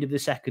the end of the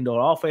second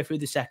or halfway through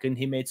the second,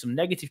 he made some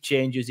negative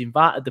changes,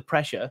 inverted the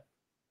pressure,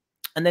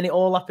 and then it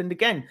all happened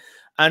again.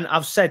 And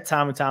I've said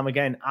time and time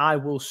again, I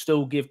will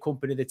still give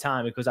company the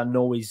time because I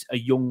know he's a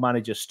young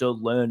manager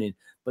still learning.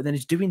 But then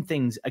he's doing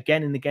things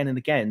again and again and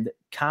again that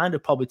kind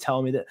of probably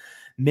tell me that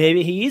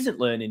maybe he isn't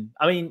learning.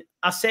 I mean,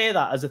 I say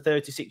that as a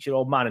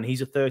 36-year-old man and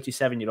he's a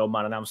 37-year-old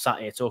man, and I'm sat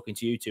here talking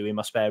to you two in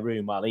my spare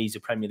room while he's a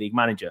Premier League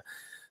manager.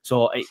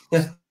 So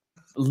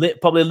it's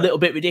probably a little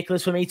bit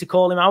ridiculous for me to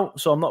call him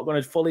out, so I'm not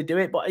going to fully do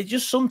it, but it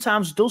just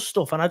sometimes does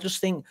stuff, and I just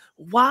think,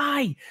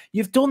 why?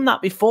 You've done that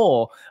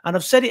before, and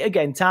I've said it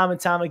again, time and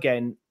time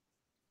again.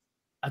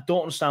 I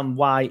don't understand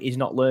why he's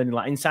not learning.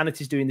 Like,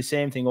 Insanity's doing the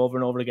same thing over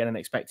and over again and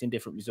expecting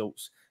different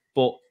results.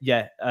 But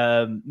yeah,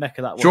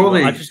 Mecca, that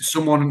one.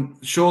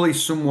 Surely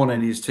someone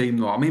in his team,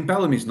 though. I mean,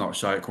 Bellamy's not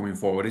shy at coming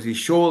forward, is he?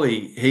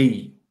 Surely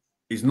he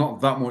is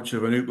not that much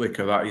of an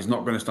ootlicker that he's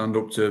not going to stand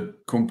up to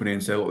company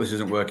and say, look, this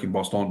isn't working,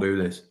 boss, don't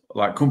do this.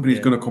 Like,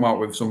 company's going to come out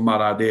with some mad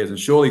ideas, and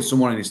surely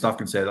someone in his staff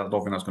can say that, I don't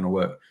think that's going to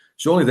work.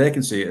 Surely they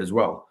can see it as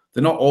well.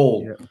 They're not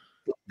all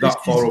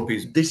that far up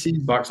his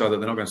backside that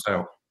they're not going to stay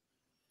up.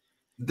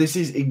 This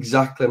is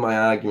exactly my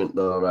argument,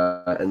 though,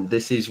 right? And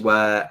this is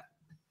where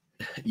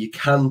you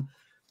can,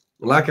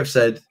 like I've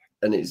said,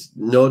 and it's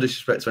no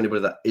disrespect to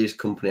anybody that is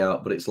company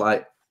out, but it's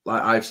like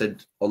I've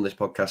said on this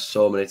podcast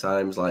so many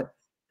times, like,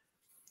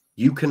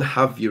 you can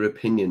have your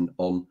opinion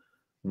on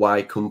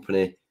why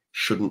company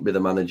shouldn't be the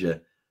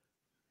manager,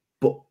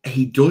 but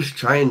he does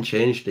try and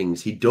change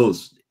things. He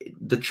does.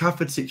 The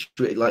Trafford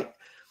situation, like,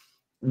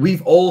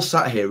 we've all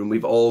sat here and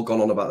we've all gone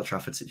on about the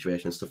Trafford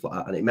situation and stuff like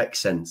that, and it makes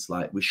sense.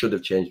 Like, we should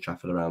have changed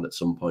Trafford around at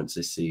some points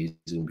this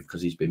season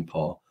because he's been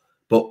poor.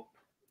 But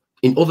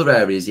in other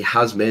areas, he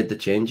has made the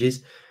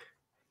changes.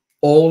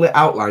 All it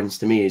outlines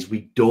to me is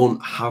we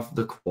don't have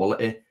the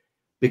quality,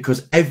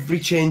 because every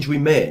change we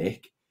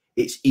make,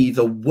 it's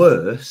either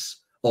worse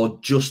or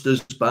just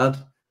as bad.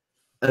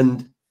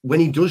 And when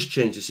he does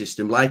change the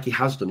system, like he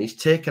has done, he's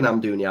taken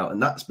Amdouni out,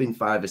 and that's been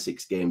 5 or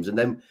 6 games. And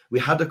then we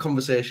had a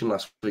conversation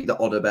last week that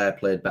Odebear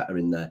played better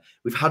in there.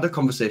 We've had a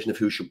conversation of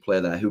who should play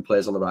there, who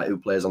plays on the right, who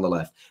plays on the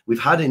left. We've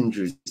had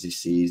injuries this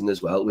season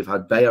as well. We've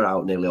had Bayer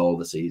out nearly all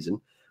the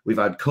season. We've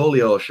had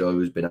Koleosho,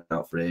 who's been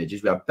out for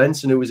ages. We have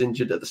Benson, who was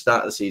injured at the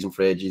start of the season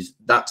for ages.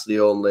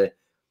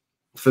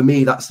 For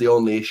me, that's the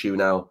only issue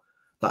now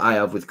that I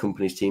have with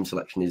company's team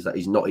selection, is that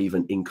he's not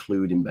even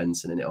including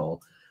Benson in it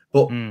all.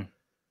 But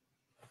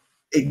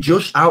it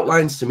just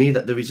outlines to me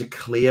that there is a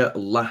clear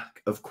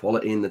lack of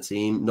quality in the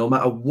team. No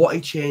matter what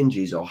he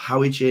changes or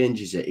how he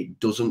changes it, it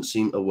doesn't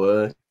seem to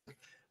work.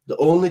 The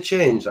only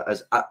change that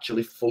has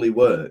actually fully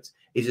worked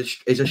is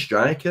a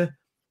striker.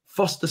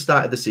 Foster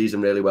started the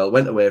season really well,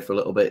 went away for a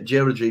little bit.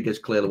 Gio Rodriguez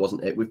clearly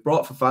wasn't it. We've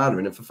brought Fofana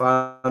in, and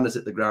Fofana's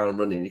at the ground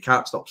running. He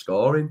can't stop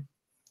scoring.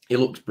 He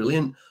looks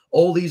brilliant.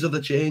 All these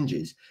other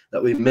changes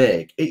that we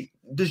make,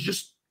 they're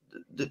just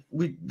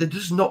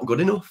not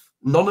good enough.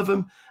 None of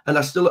them. And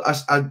I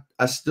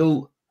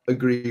still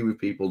agree with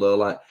people, though,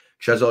 like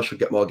Chezor should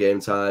get more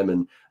game time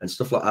and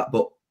stuff like that.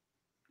 But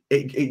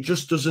it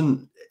just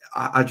doesn't.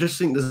 I just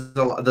think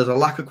there's a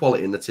lack of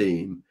quality in the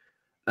team,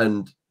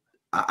 and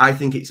I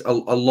think it's a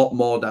lot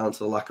more down to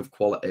the lack of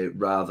quality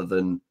rather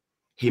than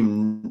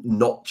him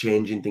not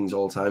changing things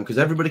all the time. Because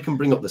everybody can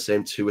bring up the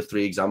same 2 or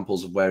 3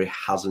 examples of where he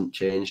hasn't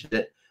changed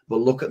it. But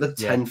look at the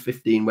 10,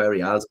 15 where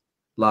he has.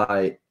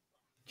 Like,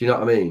 do you know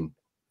what I mean?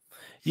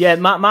 Yeah,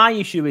 my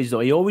issue is, though,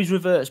 he always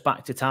reverts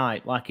back to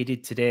type like he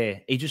did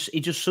today. He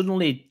just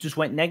suddenly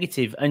went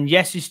negative. And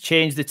yes, he's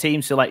changed the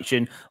team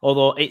selection,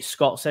 although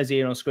Scott says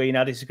here on screen,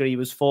 I disagree. He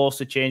was forced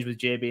to change with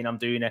JB and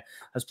Amdouni,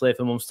 has played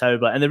for months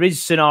terribly. And there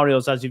is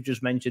scenarios, as you've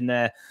just mentioned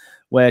there,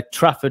 where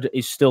Trafford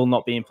is still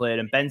not being played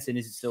and Benson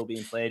isn't still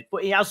being played.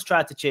 But he has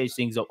tried to change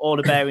things up.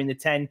 Odebear in the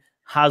 10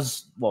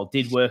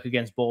 did work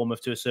against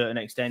Bournemouth to a certain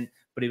extent.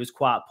 but he was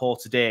quite poor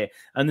today.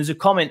 And there's a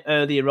comment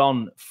earlier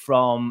on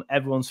from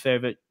everyone's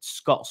favourite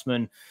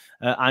Scotsman,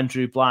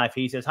 Andrew Blythe.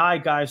 He says, "Hi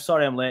guys,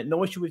 sorry I'm late.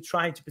 No issue with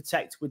trying to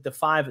protect with the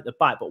 5 at the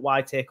back, but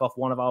why take off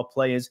one of our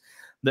players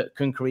that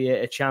can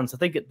create a chance?" I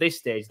think at this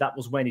stage, that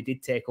was when he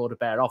did take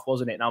Odegaard off,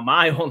 wasn't it? Now,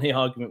 my only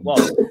argument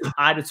was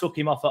I'd have took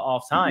him off at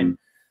half time.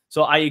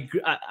 So I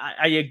agree.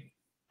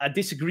 I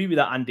disagree with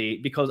that, Andy,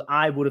 because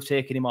I would have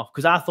taken him off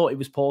because I thought he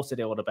was poor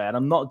today, Odegaard.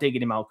 I'm not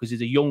digging him out because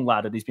he's a young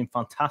lad and he's been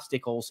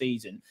fantastic all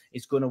season.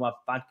 He's going to have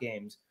bad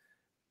games,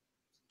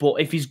 but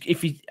if he's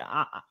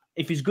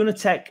going to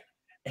take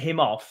him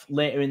off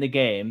later in the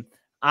game,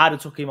 I'd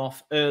have took him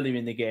off earlier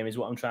in the game, is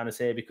what I'm trying to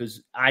say,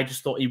 because I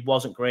just thought he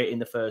wasn't great in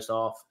the first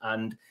half.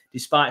 And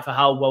despite for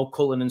how well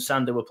Cullen and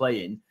Sander were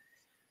playing,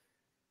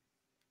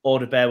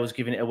 Odegaard was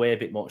giving it away a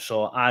bit much.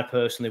 So I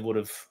personally would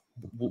have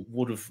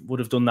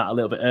done that a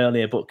little bit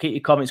earlier. But keep your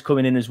comments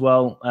coming in as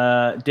well.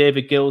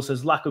 David Gill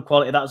says, lack of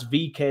quality. That's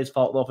VK's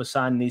fault though for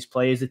signing these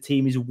players. The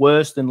team is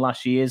worse than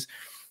last year's.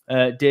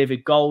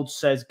 David Gold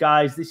says,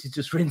 guys, this is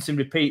just rinse and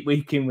repeat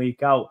week in,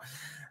 week out.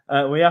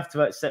 We have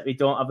to accept we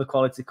don't have the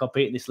quality to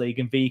compete in this league,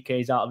 and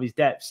VK is out of his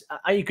depths.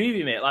 I agree with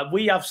you, mate. Like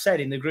we have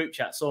said in the group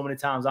chat so many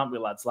times, haven't we,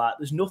 lads? Like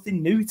there's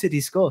nothing new to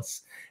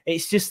discuss.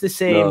 It's just the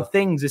same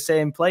things, the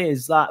same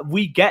players. Like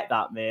we get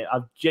that, mate.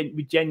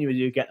 We genuinely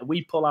do get that.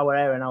 We pull our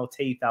hair and our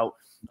teeth out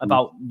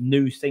about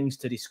new things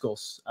to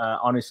discuss.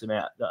 Honestly,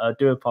 mate, I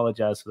do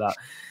apologise for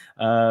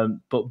that.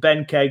 But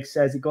Ben Kegg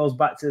says it goes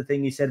back to the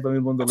thing he said when we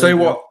won the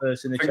league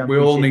first in the championship. We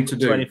all need to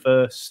do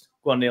 21st.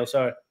 Go on, Neil.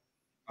 Sorry.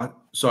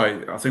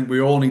 I think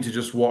we all need to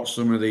just watch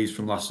some of these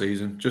from last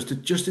season, just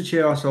to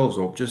cheer ourselves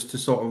up, just to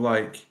sort of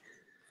like,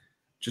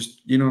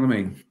 just you know what I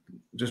mean.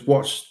 Just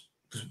watch,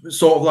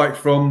 sort of like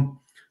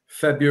from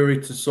February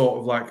to sort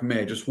of like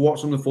May. Just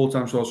watch some of the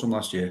full-time shows from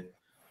last year.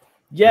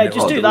 Yeah,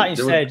 just do that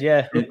instead.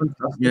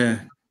 Yeah.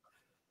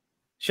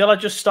 Shall I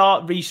just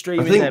start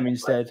restreaming them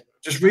instead?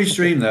 Just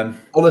restream them.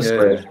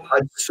 Honestly,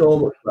 I'd so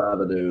much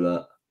rather do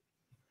that.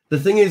 The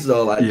thing is,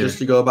 though, like just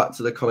to go back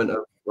to the comment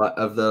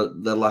of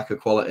the lack of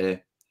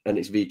quality. And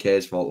it's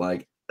VK's fault.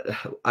 Like,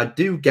 I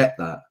do get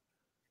that.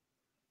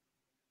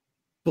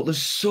 But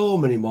there's so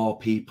many more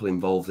people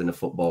involved in a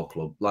football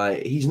club.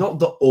 Like, he's not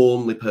the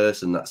only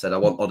person that said, I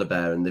want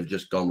Odegaard, and they've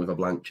just gone with a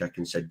blank check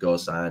and said, go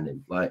sign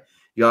him. Like,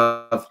 you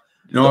have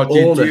the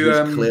owner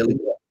who's clearly...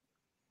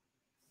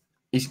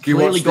 He's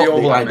clearly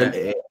got the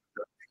identity.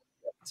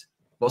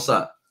 What's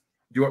that?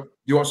 You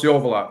watch the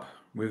overlap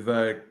with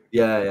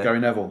Gary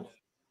Neville?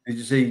 Did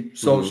you see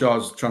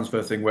Solskjaer's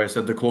transfer thing where he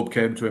said the club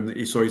came to him?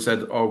 He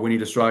said, "Oh, we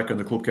need a striker," and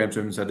the club came to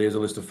him and said, "Here's a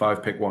list of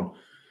 5, pick one."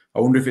 I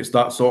wonder if it's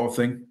that sort of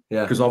thing.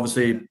 Yeah, because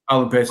obviously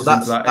Alan Pace is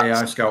into that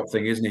AI scout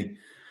thing, isn't he?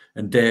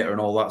 And data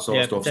and all that sort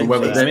of stuff. So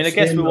whether I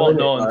guess we won't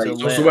know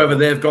until so whether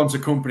they've gone to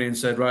company and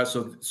said, right,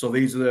 so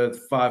these are the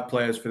 5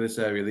 players for this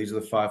area. These are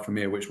the 5 from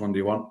here. Which one do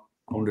you want?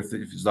 I wonder if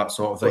it's that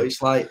sort of thing. But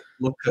it's like,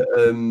 look at.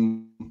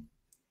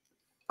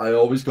 I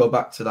always go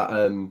back to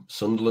that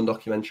Sunderland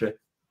documentary.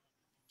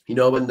 You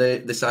know when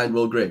they signed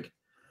Will Grigg.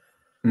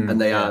 And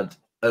they had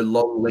a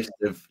long list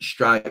of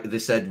strikers. They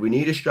said, we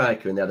need a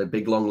striker. And they had a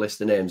big, long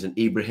list of names. And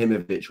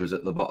Ibrahimovic was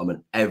at the bottom.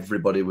 And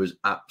everybody was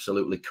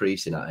absolutely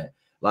creasing at it.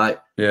 Like,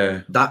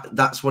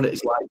 that's what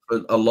it's like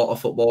for a lot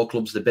of football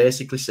clubs. They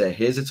basically say,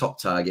 here's a top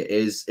target.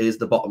 Here's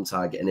the bottom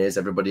target. And here's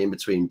everybody in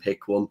between.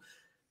 Pick one.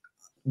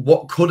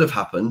 What could have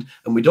happened,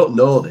 and we don't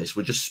know this,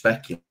 we're just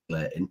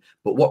speculating,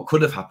 but what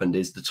could have happened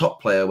is the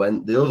top player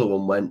went, the other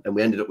one went, and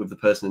we ended up with the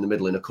person in the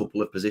middle in a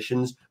couple of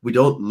positions. We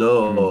don't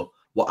know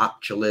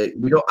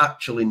we don't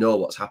actually know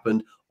what's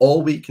happened.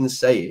 All we can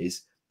say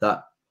is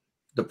that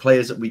the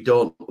players that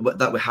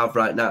we have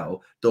right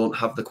now don't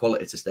have the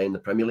quality to stay in the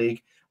Premier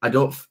League.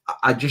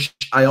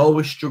 I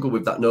always struggle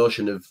with that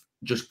notion of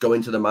just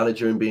going to the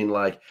manager and being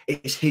like,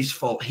 it's his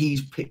fault.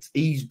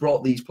 He's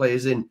brought these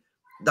players in.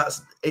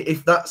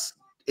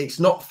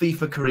 It's not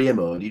FIFA career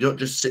mode. You don't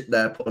just sit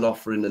there, put an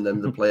offer in, and then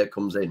the player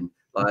comes in.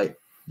 Like,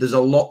 there's a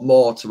lot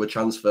more to a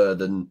transfer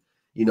than,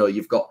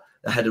 you've got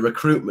a head of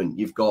recruitment,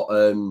 you've got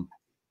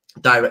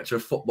director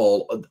of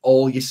football,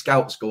 all your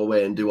scouts go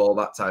away and do all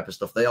that type of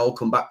stuff. They all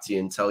come back to you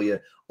and tell you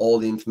all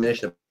the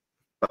information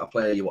about a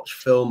player. You watch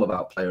film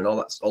about a player and all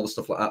the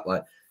stuff like that.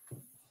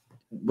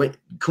 Like,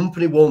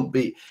 company won't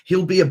be.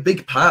 He'll be a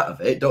big part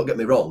of it. Don't get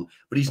me wrong,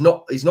 but he's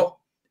not.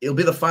 He'll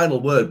be the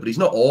final word, but he's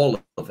not all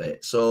of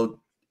it. So,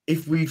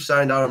 if we've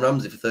signed Aaron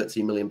Ramsey for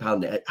 £13 million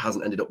and it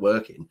hasn't ended up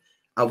working,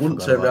 I wouldn't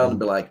turn around and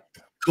be like,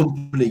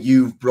 company,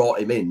 you've brought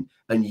him in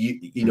and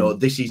you know,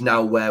 this is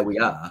now where we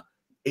are.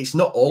 It's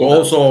not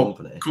all about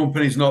company.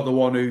 Company's not the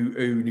one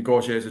who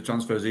negotiates the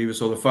transfers either.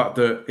 So the fact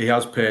that he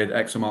has paid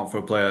X amount for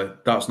a player,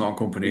 that's not on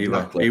company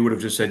either. He would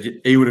have just said,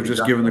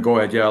 just given the go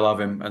ahead, yeah, I'll have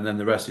him, and then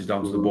the rest is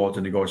down to the board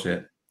to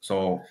negotiate.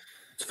 So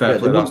it's fair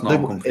play, that's not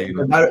on company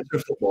either. The director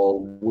of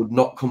football would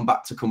not come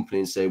back to company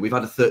and say, we've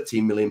had a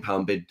 £13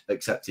 million bid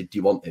accepted, do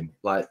you want him?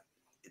 Like,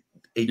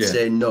 he'd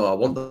say, no, I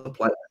want the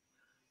player.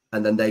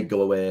 And then they'd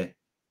go away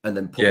and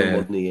then put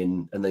the money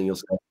in, and then you'll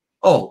say,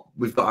 oh,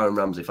 we've got Aaron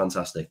Ramsey,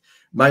 fantastic.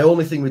 My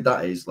only thing with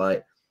that is,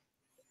 like,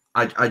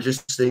 I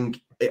just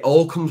think it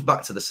all comes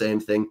back to the same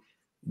thing.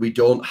 We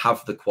don't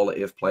have the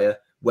quality of player.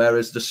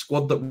 Whereas the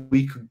squad that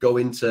we could go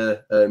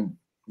into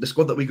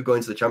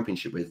the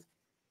Championship with,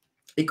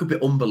 it could be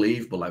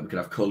unbelievable. Like we could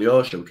have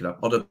Kolyosha, we could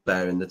have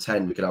Odebear in the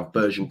 10, we could have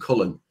Bergen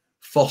Cullen,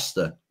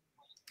 Foster.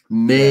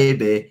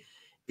 Maybe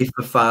if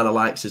Fofana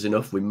likes us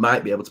enough, we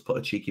might be able to put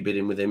a cheeky bid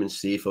in with him and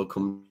see if he'll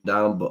come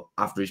down. But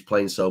after he's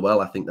playing so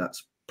well, I think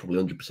that's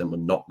probably 100% we're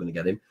not going to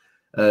get him.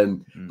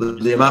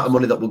 The amount of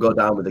money that will go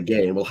down with the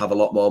game, we'll have a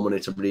lot more money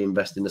to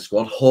reinvest in the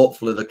squad.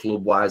 Hopefully the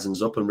club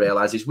wisens up and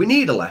realises we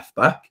need a left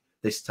back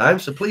this time,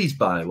 so please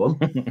buy one.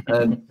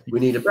 We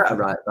need a better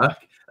right back.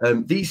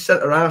 These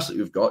centre-halves that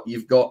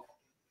you've got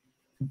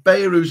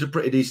Bayer, who's a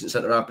pretty decent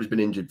centre-half, has been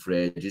injured for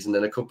ages, and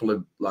then a couple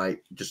of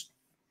like just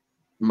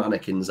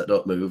mannequins that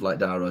don't move, like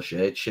Dara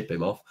Shade, ship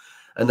him off,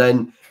 and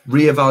then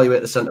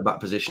reevaluate the centre-back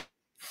position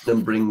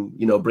and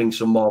bring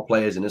some more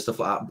players in and stuff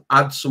like that.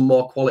 Add some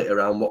more quality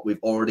around what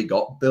we've already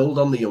got. Build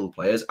on the young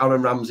players.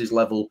 Aaron Ramsey's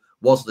level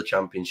was the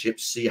Championship.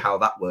 See how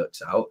that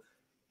works out,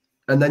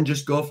 and then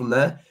just go from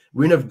there.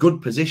 We're in a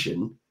good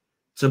position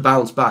to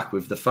bounce back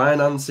with the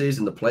finances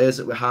and the players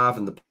that we have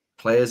and the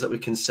players that we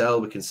can sell.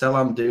 We can sell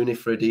Amdouni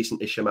for a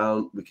decent-ish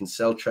amount. We can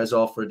sell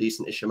Trezor for a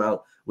decent-ish amount.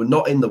 We're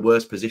not in the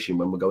worst position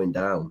when we're going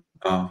down.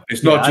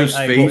 It's not just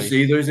fees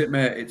either, is it,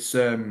 mate? It's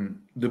there'll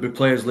be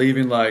players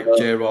leaving like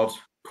J-Rod,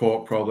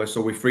 Cork probably, so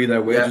we free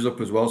their wages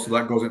up as well. So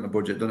that goes into the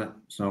budget, doesn't it?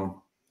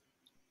 So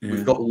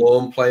we've got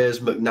loan players.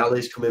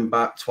 McNally's coming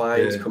back.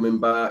 Twine's coming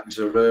back.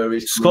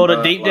 Zeruri's scored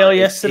a deep deal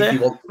yesterday.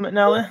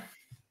 McNally.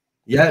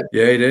 Yeah,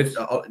 he did.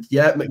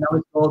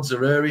 McNally scored.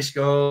 Zeruri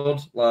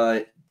scored.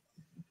 Like,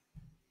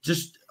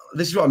 just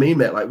this is what I mean,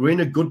 mate. Like, we're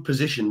in a good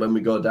position when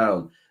we go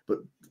down. But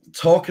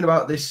talking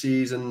about this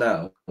season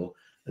now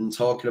and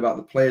talking about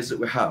the players that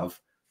we have,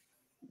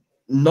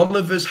 none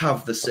of us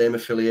have the same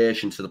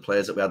affiliation to the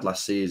players that we had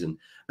last season,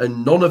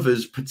 and none of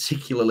us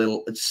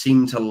particularly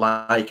seem to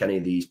like any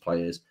of these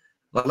players.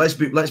 Like, let's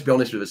be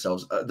honest with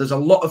ourselves. There's a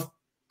lot of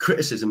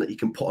criticism that you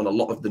can put on a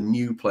lot of the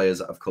new players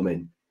that have come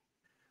in,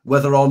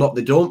 whether or not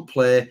they don't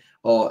play,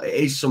 or it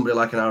is somebody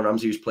like an Aaron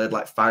Ramsey who's played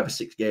like 5 or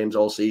 6 games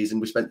all season.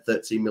 We spent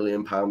 £13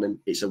 million and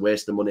it's a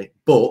waste of money.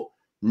 But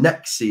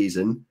next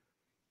season,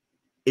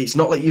 it's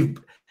not like you've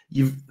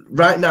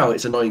right now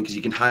it's annoying because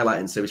you can highlight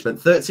and say we spent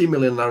 13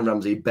 million on Aaron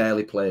Ramsey,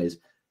 barely plays.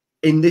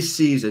 In this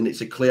season,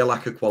 it's a clear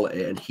lack of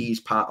quality, and he's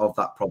part of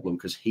that problem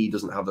because he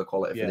doesn't have the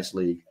quality for this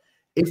league.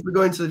 If we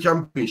go into the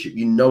Championship,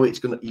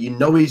 he's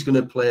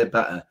gonna play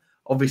better.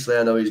 Obviously,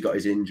 I know he's got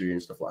his injury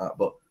and stuff like that,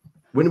 but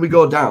when we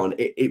go down,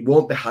 it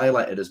won't be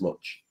highlighted as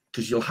much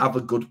because you'll have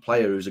a good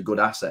player who's a good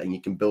asset and you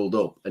can build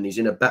up, and he's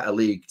in a better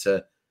league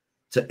to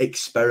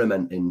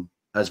experiment in,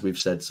 as we've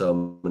said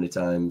so many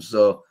times.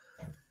 So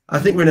I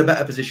think we're in a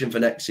better position for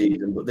next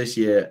season, but this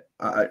year,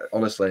 I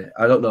honestly,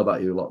 I don't know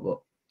about you a lot, but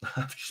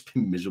I've just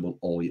been miserable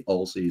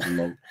all season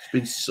long. It's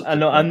been such I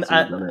know,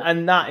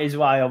 and that is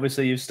why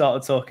obviously you've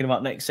started talking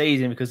about next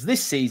season, because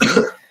this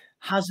season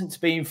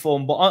hasn't been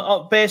fun.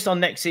 But based on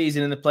next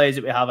season and the players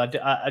that we have,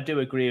 I do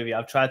agree with you.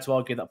 I've tried to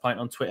argue that point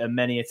on Twitter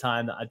many a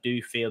time that I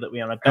do feel that we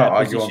are in a better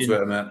position. Argue on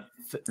Twitter, man.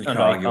 You can't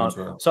argue on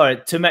Twitter.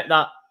 Sorry, to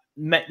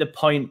make the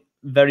point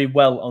very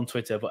well on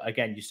Twitter, but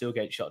again, you still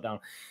get shot down.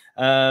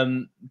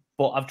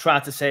 But I've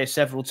tried to say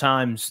several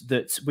times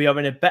that we are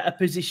in a better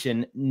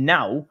position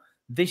now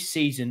this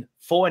season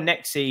for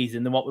next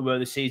season than what we were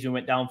the season we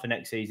went down for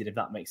next season, if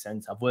that makes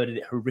sense. I've worded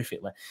it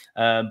horrifically.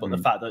 But the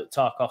fact that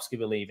Tarkowski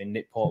were leaving,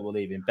 Nick Porter were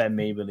leaving, Ben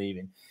Mee were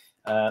leaving,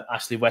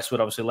 Ashley Westwood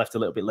obviously left a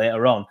little bit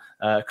later on.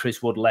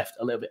 Chris Wood left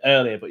a little bit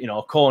earlier, but,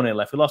 Corney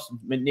left. We lost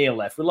McNeil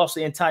left. We lost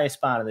the entire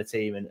span of the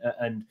team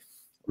and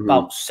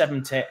about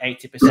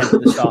 70-80%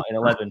 of the starting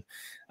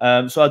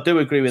 11. So I do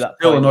agree with that.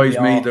 Still annoys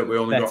me that we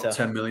only got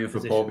 10 million for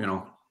Pope,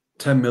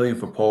 10 million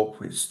for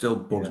Pope. It still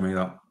bugs me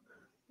that.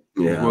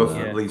 It's worth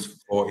at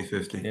least 40,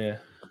 50.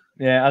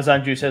 Yeah, as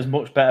Andrew says,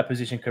 much better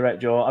position, correct,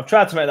 Joe. I've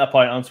tried to make that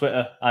point on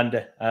Twitter,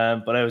 Andy,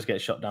 but I always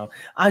get shot down,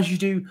 as you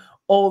do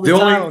all the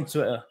time on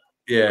Twitter.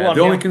 Yeah,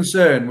 the only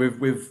concern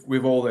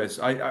with all this,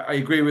 I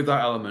agree with that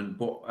element,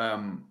 but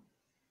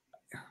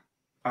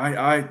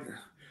I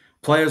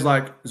players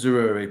like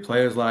Zeruri,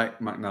 players like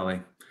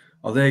McNally,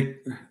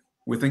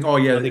 we think, oh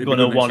yeah, are they going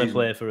to want to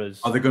play for us?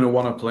 Are they going to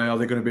want to play? Are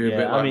they going to be a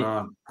bit like,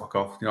 nah, fuck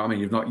off? You know what I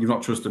mean? You've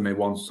not trusted me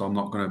once, so I'm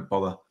not going to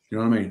bother. You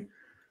know what I mean?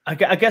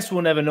 I guess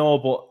we'll never know,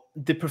 but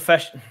the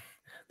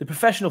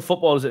professional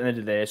footballers at the end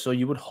of the day, so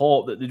you would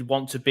hope that they'd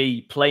want to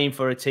be playing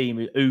for a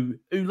team who,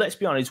 let's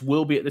be honest,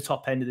 will be at the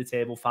top end of the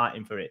table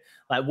fighting for it.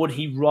 Like, would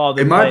he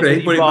rather? It might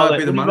be, but it might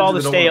be the manager.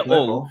 Would he rather stay at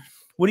Hull?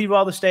 Would he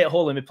rather stay at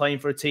Hull and be playing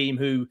for a team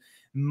who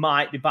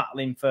might be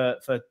battling for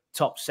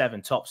top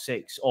 7, top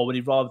 6, or would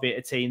he rather be at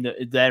a team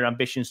that their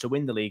ambitions to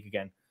win the league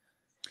again?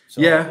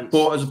 So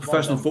but as a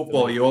professional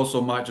footballer, you also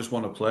might just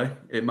want to play.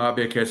 It might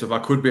be a case of I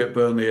could be at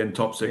Burnley in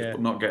top 6,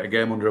 but not get a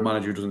game under a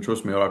manager who doesn't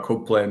trust me, or I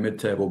could play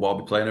mid-table, but I'll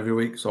be playing every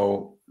week.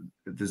 So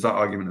there's that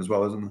argument as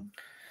well, isn't there?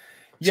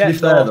 Yeah, to be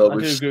fair, though, I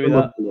do agree with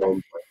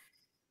that.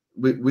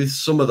 With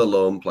some of the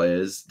loan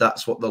players,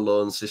 that's what the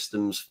loan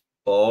system's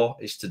for,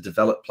 is to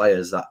develop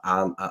players that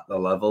aren't at the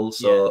level.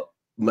 So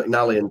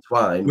McNally and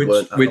Twine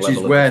weren't at which the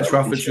level is where of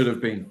Trafford should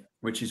have been.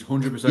 Which is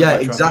 100% yeah,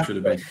 where exactly. Trafford should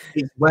have been.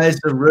 It's where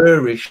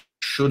Zeruri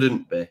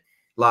shouldn't be.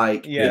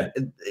 Like,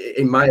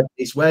 in my,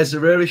 it's where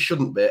Zeruri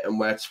shouldn't be, and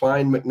where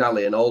Twine,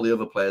 McNally, and all the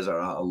other players are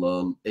out on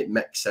loan. It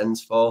makes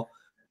sense for.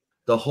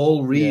 The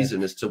whole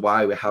reason as to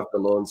why we have the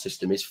loan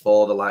system is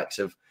for the likes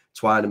of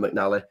Twine and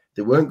McNally.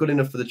 They weren't good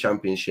enough for the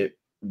Championship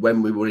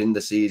when we were in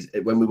the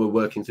season, when we were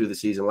working through the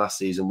season last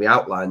season. We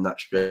outlined that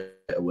straight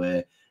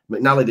away.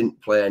 McNally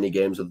didn't play any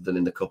games other than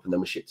in the cup, and then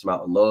we shipped him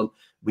out on loan.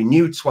 We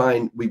knew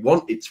Twine, we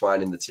wanted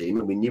Twine in the team,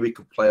 and we knew he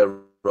could play a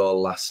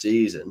role last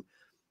season.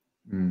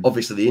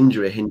 Obviously, the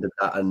injury hindered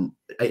that, and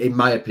in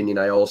my opinion,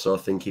 I also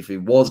think if he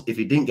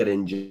didn't get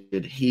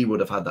injured, he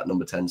would have had that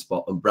number 10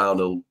 spot, and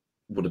Brownhill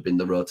would have been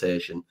the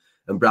rotation,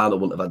 and Brownhill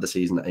wouldn't have had the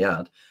season that he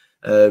had.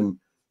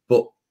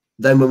 But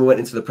then when we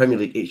went into the Premier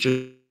League, it's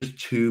just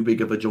too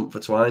big of a jump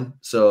for Twine.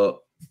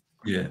 So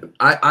yeah,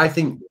 I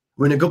think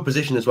we're in a good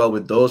position as well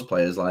with those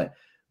players. Like,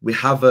 we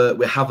have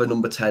a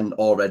number 10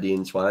 already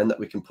in Twine that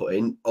we can put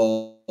in,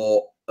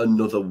 or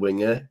another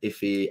winger if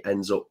he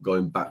ends up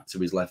going back to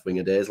his left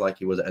winger days like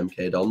he was at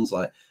MK Dons.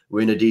 Like,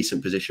 we're in a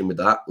decent position with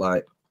that.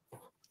 Like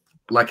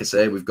I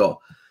say, we've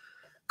got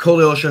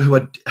Koleosha,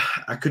 who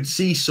I could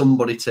see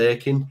somebody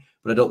taking,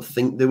 but I don't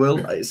think they will.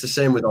 It's the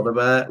same with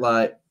Odobert.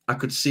 Like, I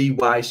could see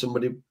why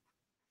somebody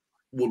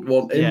would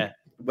want him.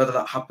 Whether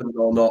that happens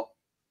or not,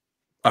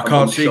 I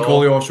can't see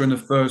Koleosha in the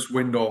first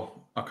window.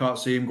 I can't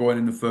see him going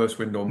in the first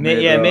window.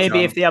 Maybe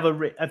if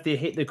they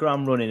hit the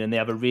ground running and they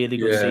have a really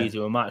good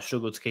season, we might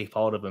struggle to keep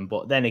hold of them.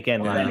 But then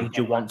again, like,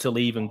 do you want to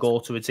leave and go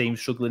to a team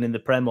struggling in the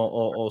Prem,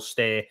 or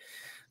stay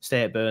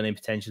at Burnley and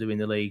potentially win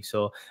the league?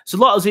 So it's a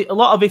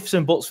lot of ifs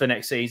and buts for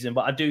next season.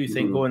 But I do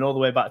think going all the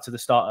way back to the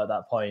start at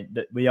that point,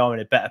 that we are in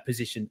a better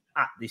position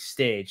at this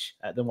stage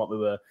than what we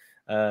were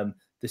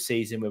the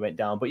season we went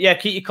down. But yeah,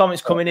 keep your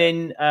comments coming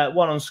in.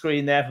 One on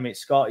screen there from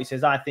Scott. He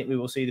says, I think we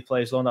will see the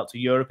players loaned out to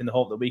Europe in the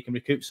hope that we can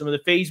recoup some of the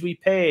fees we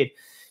paid.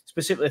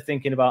 Specifically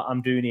thinking about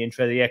Amdouni and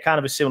Trezer. Yeah,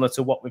 kind of similar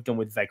to what we've done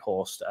with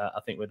Weghorst, I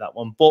think, with that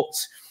one. But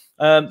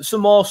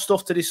some more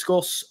stuff to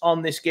discuss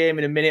on this game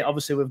in a minute.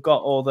 Obviously, we've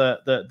got all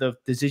the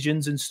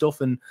decisions and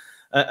stuff, and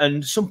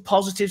some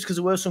positives, because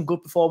there were some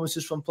good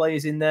performances from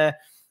players in there.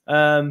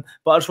 But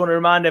I just want to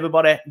remind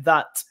everybody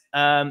that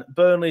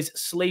Burnley's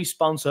sleeve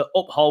sponsor,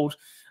 Uphold,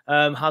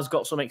 has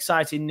got some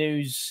exciting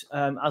news,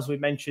 as we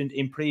mentioned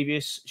in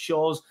previous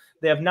shows.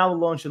 They have now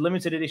launched a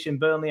limited edition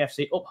Burnley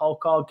FC Uphold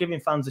card, giving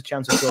fans a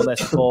chance to show their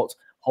support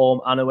home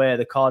and away.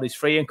 The card is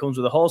free and comes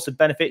with a host of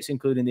benefits,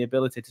 including the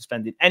ability to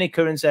spend in any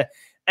currency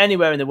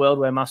anywhere in the world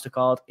where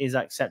MasterCard is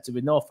accepted,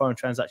 with no foreign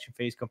transaction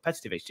fees,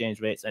 competitive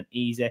exchange rates, and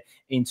easy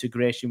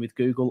integration with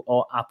Google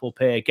or Apple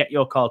Pay. Get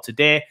your card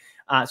today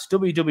at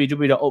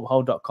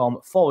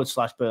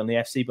www.uphold.com/Burnley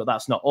FC. But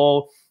that's not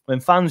all. When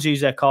fans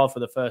use their card for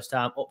the first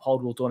time,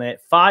 Uphold will donate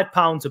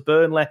 £5 to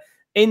Burnley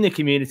in the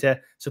community,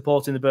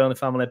 supporting the Burnley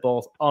family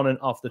both on and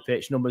off the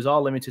pitch. Numbers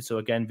are limited, so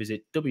again,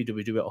 visit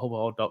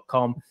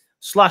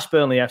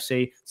www.uphold.com/Burnley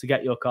FC to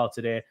get your card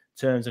today.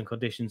 Terms and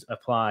conditions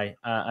apply.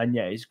 And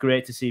yeah, it's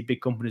great to see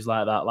big companies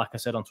like that, like I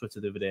said on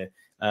Twitter the other day,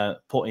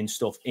 putting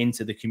stuff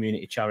into the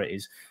community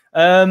charities.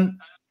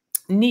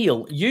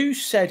 Neil, you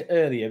said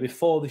earlier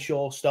before the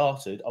show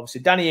started,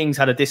 obviously Danny Ings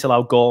had a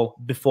disallowed goal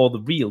before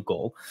the real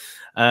goal,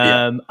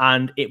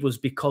 and it was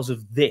because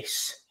of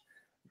this.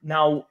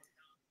 Now,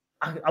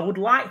 I would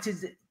like to...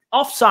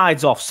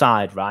 Offside's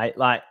offside, right?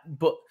 Like,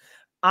 but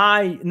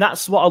and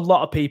that's what a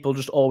lot of people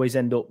just always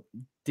end up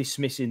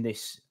dismissing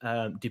this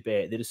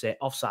debate. They just say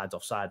offside's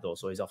offside though,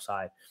 so he's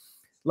offside.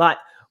 Like,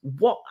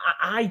 what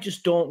I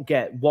just don't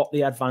get what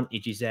the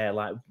advantage is there.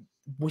 Like,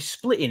 we're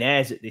splitting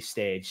hairs at this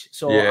stage,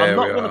 so I'm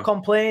not going to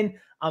complain.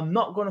 I'm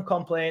not going to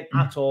complain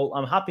at all.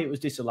 I'm happy it was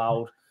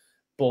disallowed,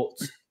 but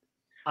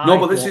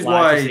but this is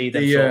why to see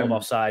them sort of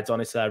offsides.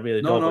 Honestly, I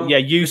really don't. But yeah,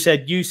 you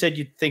said you'd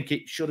think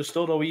it should have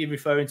stood, or were you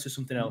referring to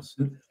something else?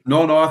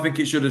 No, I think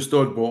it should have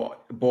stood,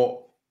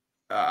 but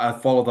I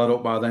followed that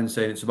up by then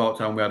saying it's about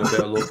time we had a bit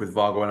of luck with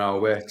VAR going our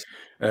way.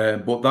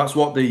 But that's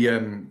what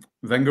the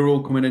Wenger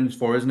rule coming in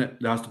for, isn't it?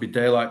 There has to be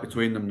daylight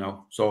between them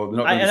now, so they're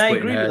not going to be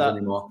splitting hairs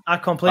anymore. I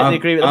completely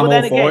agree with that. I'm but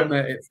all then for again, it,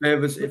 mate. It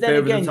favours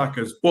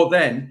attackers. But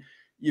then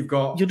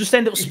you'll just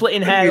end up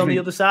splitting hair on the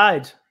other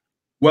side.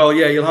 Well,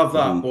 yeah, you'll have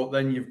that, but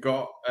then you've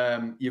got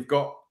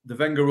the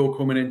Wenger rule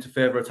coming in to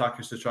favour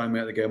attackers to try and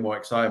make the game more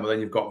exciting. But then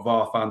you've got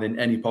VAR finding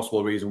any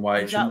possible reason why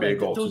it shouldn't be a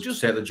goal to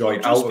take the joy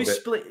out of it.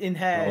 Splitting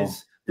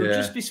hairs. They'll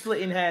just be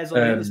splitting hairs on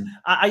it.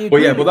 I agree.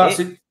 But yeah,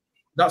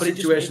 that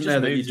situation there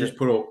that you just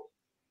put up.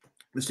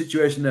 The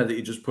situation there that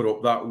you just put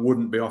up, that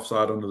wouldn't be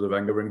offside under the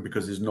Wenger ring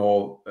because there's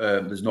no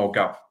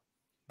gap.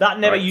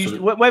 That never used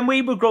when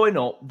we were growing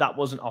up. That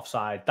wasn't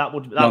offside. That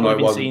would have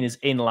been seen as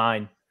in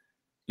line.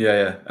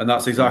 Yeah, and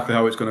that's exactly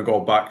how it's going to go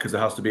back because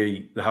there has to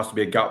be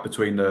a gap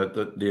between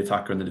the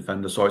attacker and the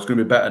defender. So it's going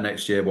to be better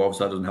next year, but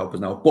obviously that doesn't help us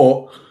now.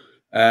 But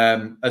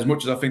as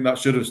much as I think that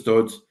should have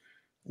stood,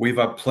 we've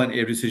had plenty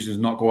of decisions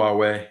not go our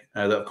way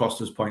that have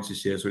cost us points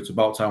this year. So it's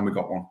about time we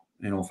got one.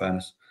 In all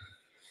fairness.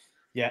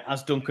 Yeah,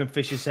 as Duncan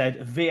Fisher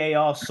said,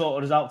 VAR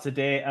sorted us out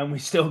today and we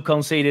still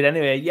conceded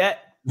anyway. Yeah,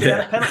 we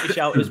had a penalty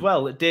shout as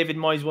well that David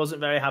Moyes wasn't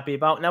very happy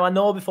about. Now, I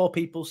know before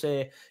people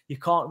say you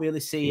can't really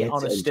see it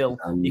on a still,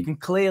 you can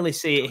clearly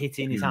see it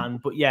hitting his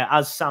hand. But yeah,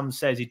 as Sam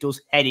says, he does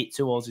head it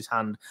towards his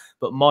hand.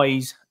 But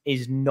Moyes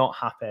is not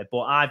happy.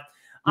 But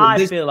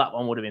I feel that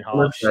one would have been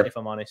harsh, if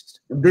I'm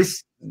honest.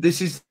 This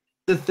is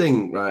the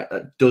thing, right,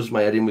 that does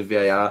my head in with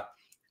VAR.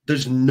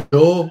 There's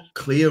no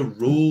clear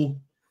rule.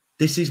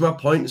 This is my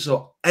point.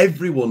 So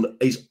everyone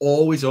is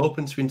always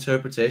open to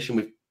interpretation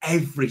with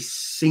every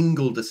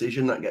single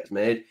decision that gets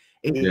made.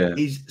 It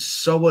is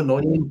so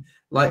annoying.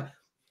 Like,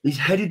 he's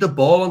headed the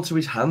ball onto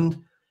his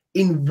hand.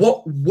 In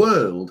what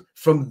world,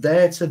 from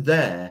there to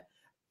there,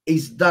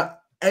 is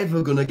that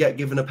ever going to get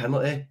given a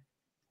penalty?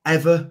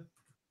 Ever?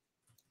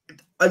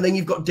 And then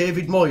you've got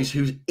David Moyes,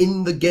 who's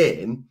in the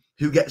game,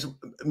 who gets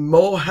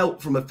more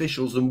help from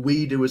officials than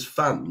we do as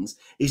fans,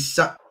 is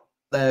sat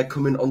there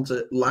coming on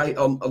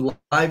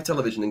live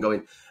television and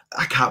going,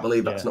 I can't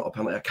believe that's not a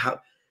penalty. I can't.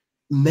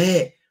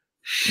 Mate,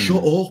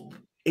 shut up.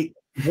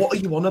 What are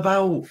you on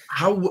about?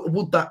 How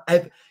would that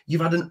ever... You've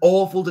had an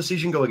awful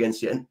decision go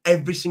against you, and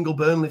every single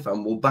Burnley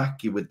fan will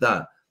back you with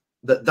that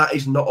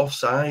is not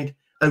offside.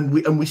 And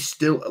we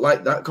still,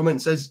 like that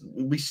comment says,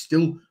 we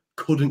still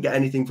couldn't get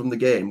anything from the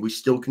game. We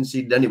still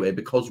conceded anyway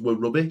because we're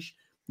rubbish.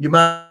 You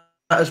might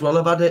as well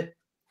have had it.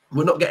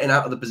 We're not getting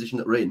out of the position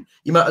that we're in.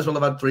 You might as well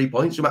have had 3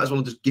 points. You might as well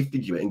have just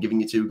gifted you it and given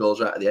you 2 goals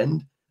right at the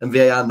end, and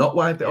VAR not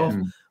wipe it off.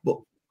 But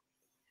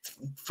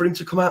for him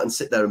to come out and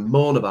sit there and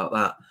moan about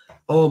that,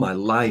 oh my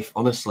life,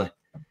 honestly.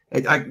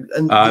 It's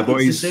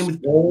the same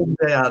with all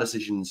VAR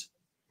decisions.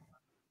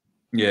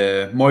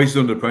 Yeah, Moyes is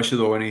under pressure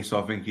though, isn't he? So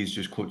I think he's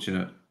just clutching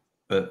it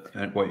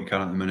at what you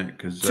can at the minute.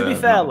 Because to be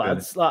fair,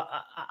 lads, like,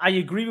 I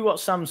agree with what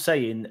Sam's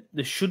saying.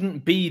 There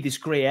shouldn't be this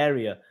grey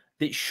area.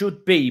 It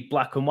should be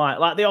black and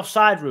white. Like the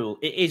offside rule,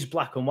 it is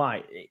black and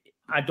white.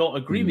 I don't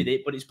agree with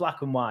it, but it's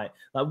black and white.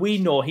 Like, we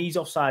know he's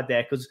offside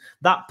there because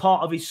that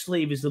part of his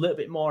sleeve is a little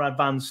bit more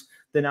advanced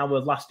than our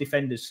last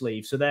defender's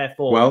sleeve. So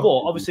therefore, but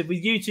obviously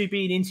with you two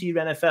being into your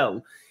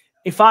NFL,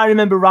 if I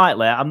remember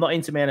rightly, I'm not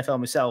into my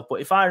NFL myself,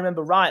 but if I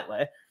remember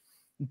rightly,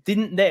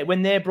 didn't they,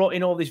 when they brought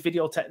in all this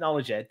video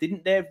technology,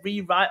 didn't they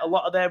rewrite a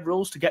lot of their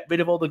rules to get rid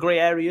of all the grey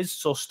areas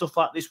so stuff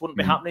like this wouldn't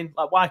be happening?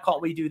 Like, why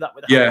can't we do that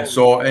with essentially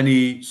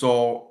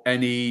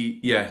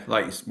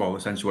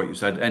what you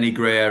said, any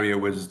grey area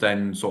was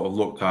then sort of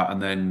looked at,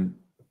 and then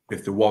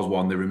if there was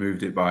one, they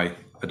removed it by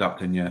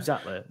adapting. Yeah,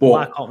 exactly. But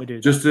why can't we do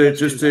that?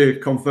 Just to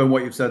confirm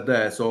what you've said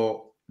there.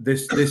 So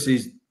this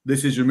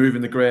is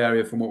removing the grey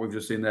area from what we've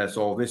just seen there.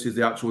 So this is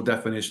the actual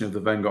definition of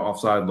the Wenger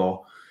offside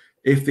law.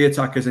 If the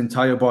attacker's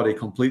entire body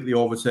completely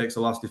overtakes the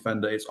last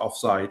defender, it's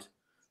offside.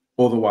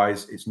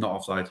 Otherwise, it's not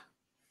offside.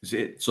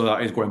 So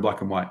that is going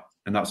black and white,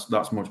 and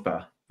that's much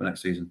better for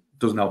next season.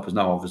 Doesn't help us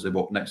now, obviously,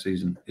 but next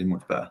season is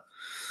much better.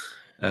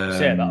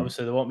 Say that,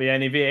 obviously, there won't be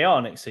any VAR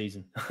next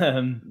season.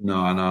 No,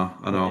 I know.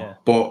 Yeah.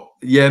 But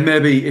yeah,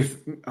 maybe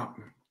if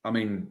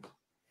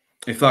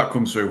that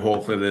comes through,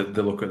 hopefully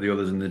they look at the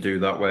others and they do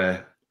that.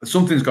 Where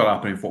something's got to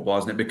happen in football,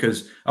 hasn't it?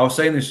 Because I was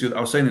saying this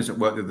at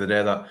work the other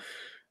day, that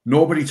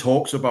nobody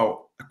talks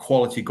about a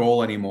quality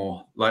goal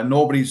anymore. Like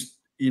nobody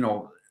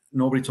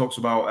talks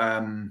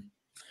about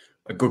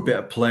a good bit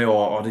of play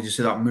or did you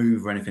see that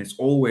move or anything. It's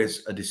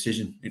always a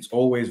decision. It's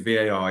always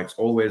VAR. It's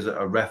always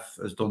a ref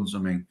has done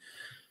something,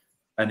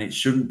 and it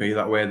shouldn't be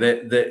that way.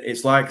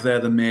 It's like they're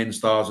the main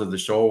stars of the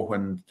show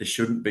when they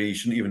shouldn't be. You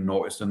shouldn't even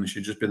notice them. They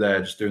should just be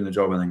there, just doing the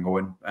job and then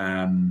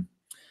going.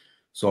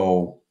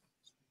 So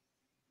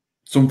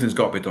something's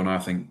got to be done. I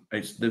think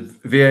it's the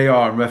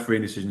VAR and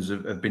refereeing decisions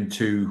have been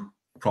too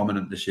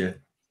prominent this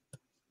year.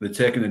 They're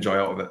taking the joy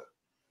out of it.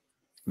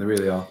 They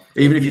really are.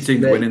 Even if your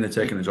team's winning, they're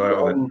taking the joy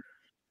out of it.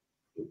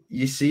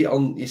 You see it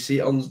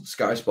on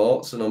Sky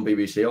Sports and on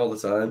BBC all the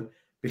time.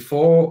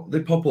 Before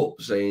they pop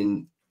up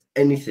saying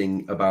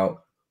anything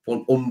about what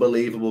an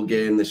unbelievable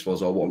game this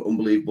was or what an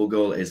unbelievable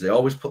goal it is, they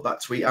always put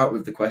that tweet out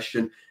with the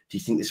question, do you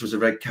think this was a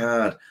red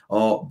card?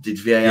 Or did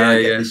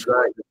VAR get this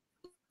right?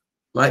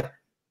 Like,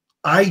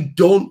 I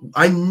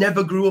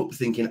never grew up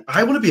thinking,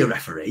 I want to be a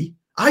referee.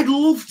 I'd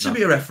love to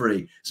be a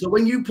referee. So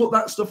when you put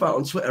that stuff out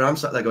on Twitter, I'm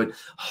sat there going,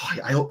 oh,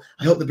 I hope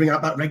they bring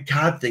out that red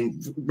card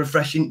thing,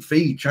 refreshing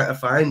feed, trying to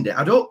find it.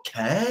 I don't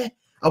care.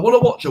 I want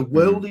to watch a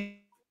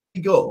worldly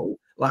goal.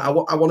 Like, I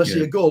want to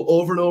see a goal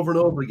over and over and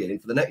over again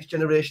for the next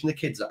generation of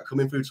kids that are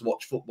coming through to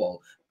watch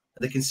football.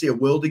 And they can see a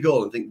worldly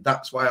goal and think,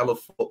 that's why I love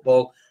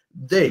football.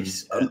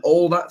 This and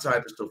all that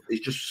type of stuff is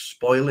just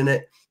spoiling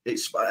it.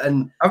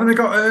 Haven't they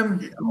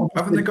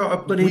got a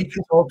bloody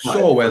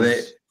show where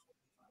they've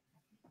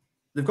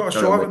got a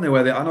show, haven't they,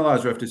 where they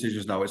analyse ref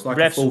decisions now? It's like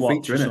a full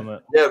feature, isn't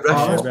it? Yeah,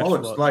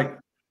 refs. Like,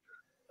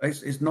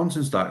 it's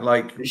nonsense that.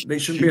 Like, it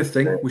shouldn't be a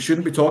thing. We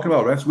shouldn't be talking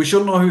about refs. We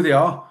shouldn't know who they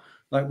are.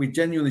 Like, we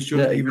genuinely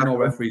shouldn't even know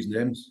referees'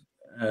 names.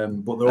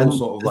 But they're all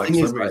sort of like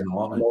celebrities now,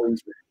 aren't they?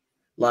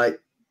 Like,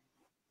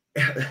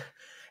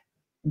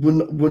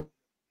 we're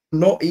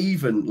not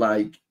even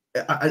like.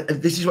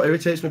 This is what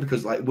irritates me,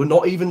 because like we're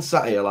not even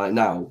sat here like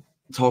now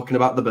talking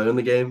about the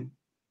Burnley game.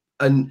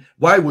 And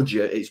why would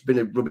you? It's been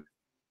a rubbish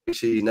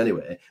season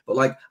anyway. But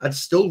like, I'd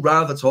still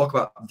rather talk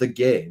about the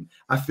game.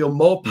 I feel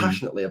more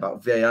passionately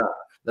about VAR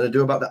than I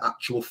do about the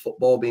actual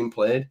football being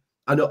played.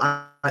 I know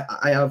I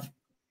have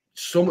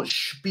so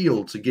much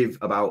spiel to give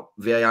about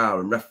VAR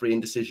and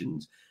refereeing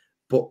decisions,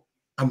 but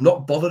I'm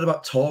not bothered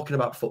about talking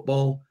about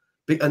football.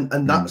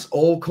 And that's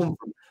all come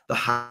from the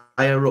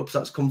higher ups.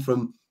 That's come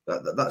from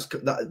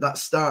that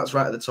starts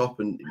right at the top,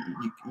 and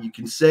you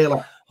can say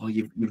like, oh,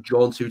 you've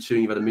drawn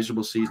 2-2, you've had a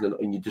miserable season,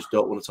 and you just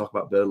don't want to talk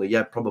about Burnley.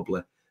 Yeah,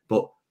 probably,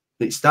 but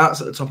it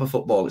starts at the top of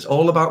football. It's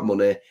all about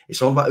money.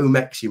 It's all about who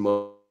makes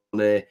you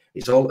money.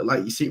 It's all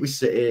like you see it with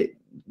City.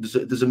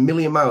 There's a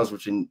million miles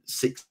between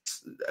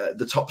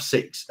the top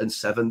 6 and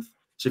 7th.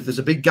 So if there's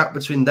a big gap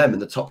between them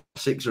and the top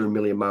 6 are a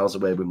million miles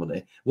away with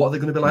money, what are they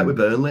going to be like with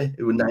Burnley,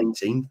 who are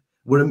 19th?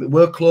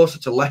 We're closer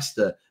to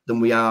Leicester than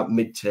we are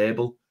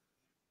mid-table,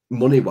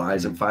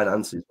 money-wise and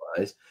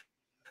finances-wise.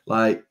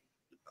 Like,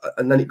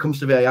 and then it comes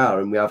to VAR,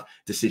 and we have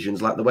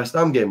decisions like the West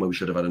Ham game where we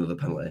should have had another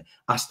penalty,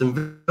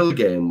 Aston Villa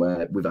game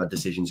where we've had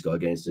decisions go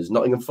against us,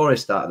 Nottingham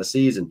Forest start of the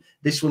season.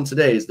 This one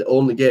today is the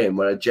only game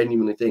where I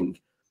genuinely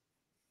think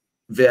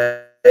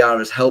VAR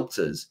has helped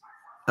us,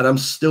 and I'm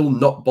still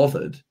not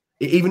bothered.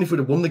 Even if we'd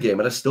have won the game,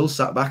 I'd have still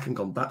sat back and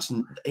gone, that's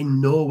in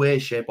no way,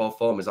 shape or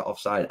form is that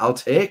offside. I'll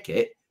take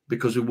it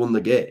because we won the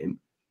game,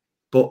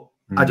 but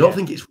I don't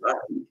think it's right.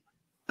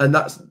 And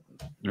that's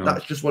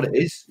just what it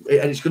is.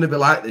 And it's going to be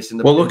like this in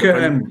the look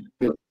at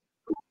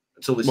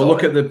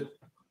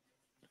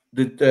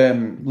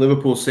the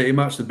Liverpool City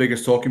match. The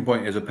biggest talking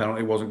point is a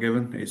penalty wasn't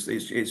given. It's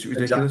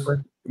ridiculous. Exactly.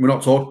 We're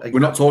not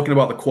talking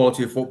about the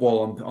quality of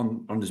football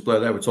on display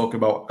there. We're talking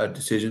about a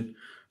decision.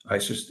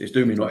 It's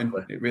doing me nothing.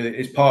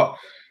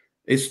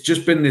 It's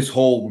just been this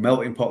whole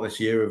melting pot this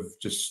year of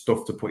just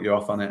stuff to put you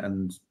off on it,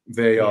 and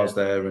VAR's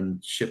there,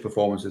 and shit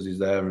performances is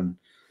there, and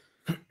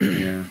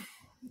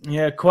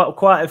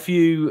quite a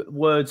few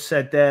words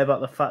said there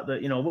about the fact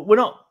that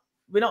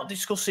we're not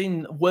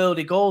discussing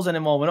worldly goals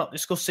anymore. We're not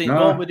discussing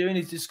what we're doing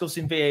is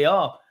discussing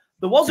VAR.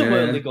 There was a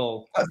worldly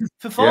goal.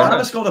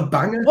 Fofana scored a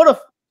banger.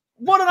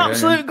 What an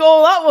absolute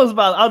goal that was,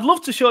 man. I'd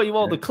love to show you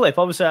all the clip.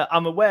 Obviously,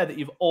 I'm aware that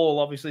you've all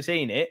obviously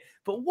seen it,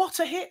 but what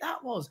a hit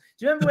that was.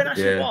 Do you remember when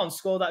Ashley Barnes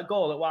scored that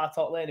goal at White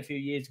Hart Lane a few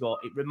years ago?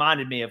 It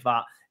reminded me of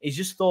that. He's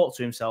just thought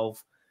to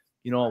himself,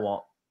 you know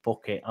what?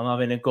 Fuck it. I'm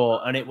having a go.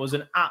 And it was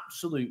an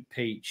absolute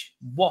peach.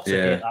 What a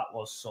hit that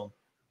was, son.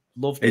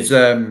 Loved it. It's,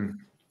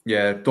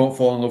 don't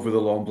fall in love with a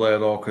lone player,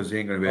 though, because he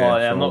ain't going to be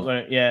I'm not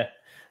going to,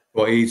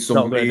 But he's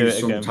some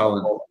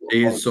talent.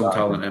 He is some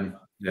talent, him.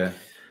 Yeah.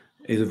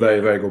 He's a very,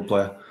 very good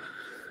player.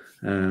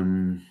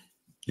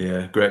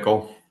 Great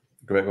goal.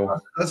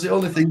 That's the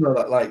only thing though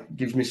that like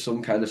gives me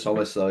some kind of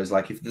solace though, is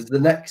like if there's the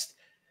next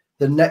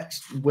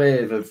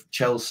wave of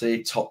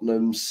Chelsea,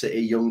 Tottenham, City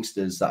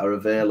youngsters that are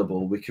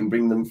available, we can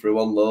bring them through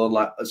on loan,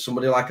 like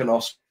somebody like an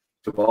Oscar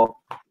Bob.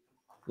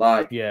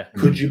 Like,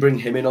 could you bring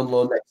him in on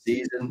loan next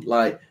season?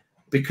 Like,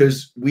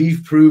 because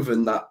we've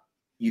proven that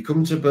you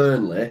come to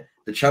Burnley,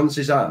 the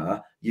chances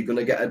are you're going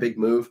to get a big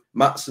move.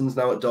 Matsson's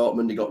now at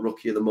Dortmund. He got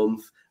Rookie of the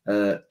Month.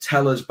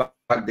 Teller's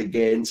bagged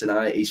again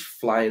tonight. He's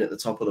flying at the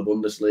top of the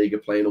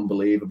Bundesliga, playing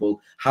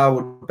unbelievable.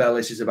 Howard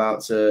Bellis is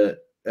about to,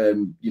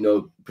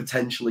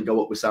 potentially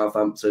go up with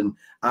Southampton.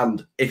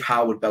 And if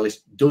Howard Bellis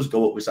does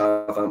go up with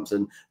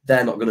Southampton,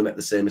 they're not going to make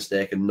the same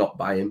mistake and not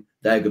buy him.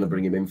 They're going to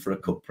bring him in for a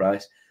cut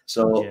price.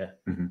 So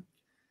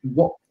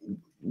what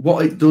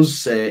it does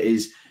say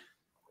is,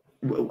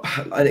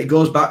 and it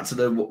goes back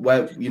to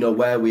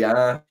where we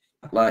are.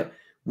 Like,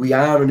 we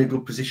are in a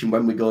good position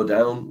when we go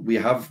down.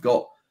 We've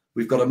got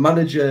a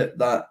manager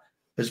that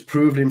has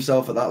proven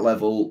himself at that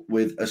level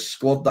with a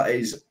squad that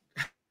is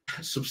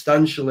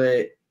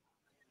substantially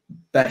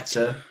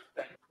better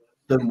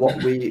than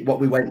what we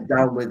went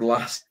down with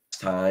last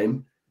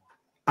time,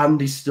 and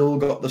he's still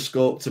got the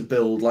scope to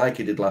build like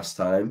he did last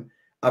time.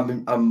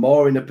 I'm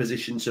more in a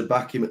position to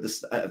back him at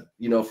the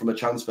from a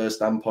transfer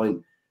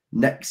standpoint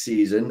next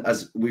season,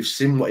 as we've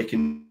seen what he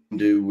can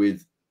do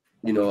with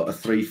a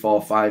 3,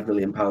 4, 5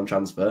 million pound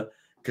transfer,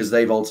 because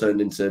they've all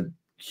turned into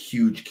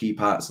huge key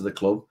parts of the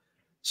club.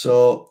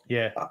 So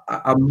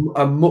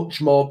I'm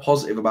much more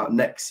positive about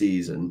next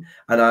season,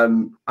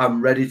 and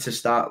I'm ready to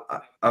start.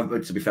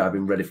 To be fair, I've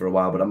been ready for a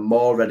while, but I'm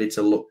more ready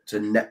to look to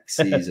next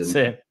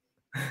season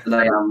than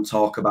I am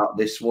talk about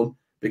this one,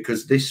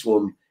 because this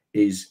one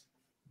is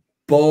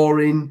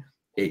boring.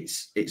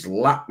 It's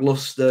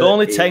lackluster. There's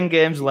only 10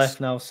 games left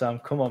now, Sam.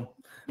 Come on,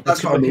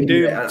 that's what I mean.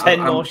 Do 10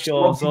 more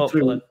shows.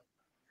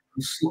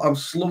 I'm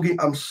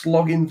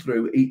slogging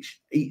through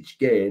each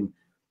game,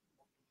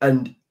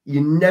 and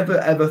you never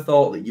ever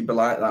thought that you'd be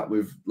like that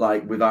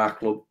with our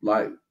club,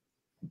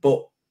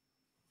 but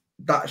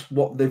that's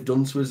what they've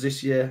done to us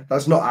this year.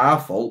 That's not our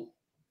fault,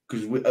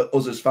 because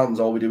us as fans,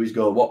 all we do is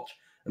go watch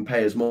and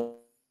pay us money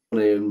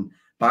and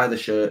buy the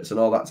shirts and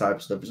all that type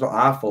of stuff. It's not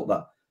our fault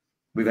that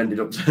we've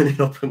ended up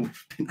turning up and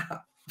we've been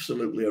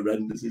absolutely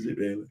horrendous, is it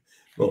really?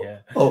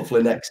 But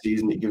hopefully next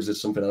season it gives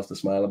us something else to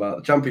smile about.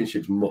 The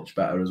Championship's much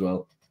better as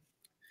well.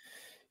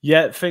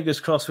 Yeah,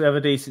 fingers crossed we have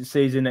a decent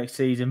season next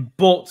season.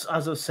 But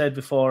as I've said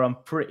before, I'm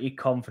pretty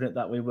confident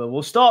that we will.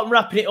 We'll start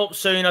wrapping it up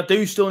soon. I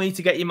do still need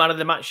to get your man of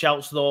the match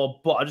shouts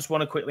though, but I just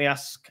want to quickly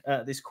ask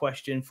this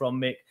question from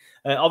Mick.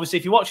 Obviously,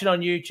 if you're watching on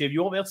YouTube,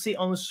 you won't be able to see it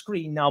on the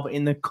screen now, but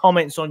in the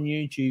comments on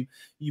YouTube,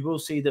 you will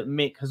see that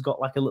Mick has got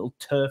like a little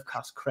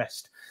Turfcast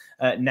crest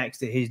next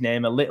to his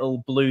name, a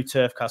little blue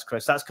Turfcast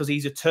crest. That's because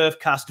he's a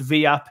Turfcast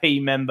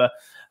VIP member,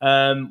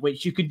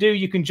 which you can do.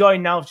 You can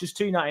join now. It's just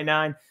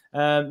 $2.99.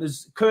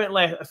 There's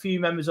currently a few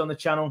members on the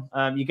channel.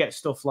 You get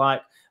stuff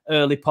like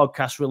early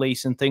podcast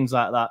release and things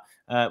like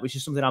that, which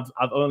is something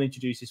I've only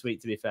introduced this week,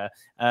 to be fair.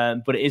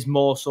 But it is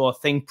more so a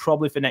thing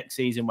probably for next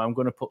season where I'm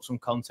going to put some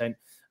content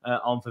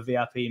on for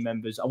VIP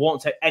members. I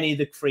won't take any of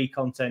the free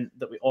content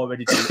that we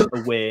already do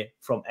away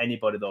from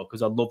anybody, though,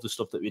 because I love the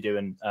stuff that we do,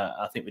 and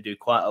I think we do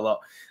quite a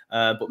lot.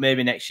 But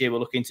maybe next year we're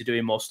looking to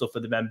doing more stuff for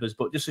the members.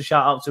 But just a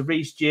shout out to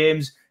Reece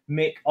James,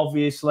 Mick,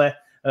 obviously,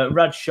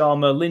 Raj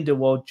Sharma, Linda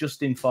Ward,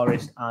 Justin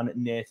Forrest, and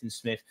Nathan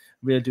Smith.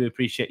 Really do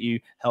appreciate you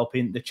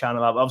helping the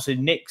channel out. Obviously,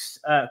 Mick's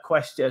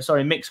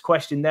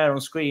question there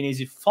on screen is: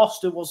 if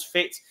Foster was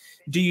fit,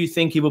 do you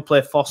think he would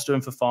play Foster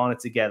and Fofana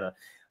together?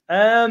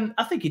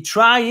 I think he'd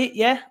try it.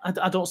 Yeah,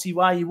 I don't see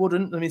why he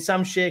wouldn't. I mean,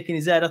 Sam's shaking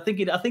his head. I think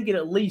he'd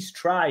at least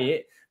try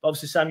it. But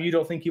obviously, Sam, you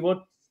don't think he would?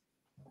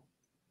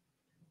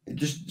 It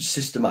just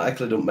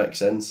systematically don't make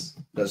sense.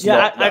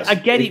 I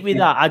get it with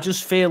that. I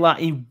just feel like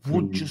he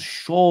would just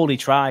surely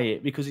try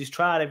it because he's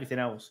tried everything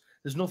else.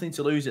 There's nothing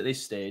to lose at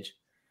this stage.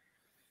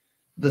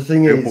 The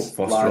thing He'll is,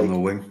 put Foster on the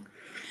wing.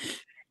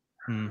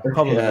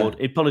 Probably would.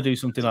 He'd probably do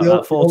something like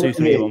that.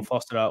 4-2-3-1,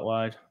 Foster out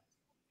wide.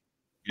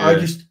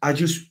 Yeah.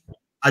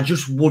 I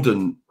just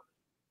wouldn't,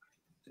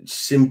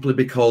 simply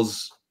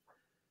because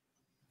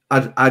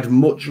I'd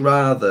much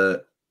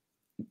rather.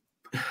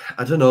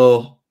 I don't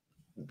know.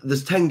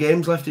 There's 10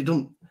 games left.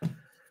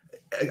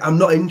 I'm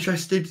not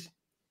interested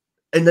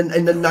in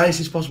the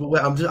nicest possible way.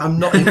 I'm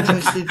not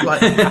interested. Like,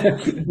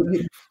 do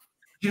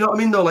you know what I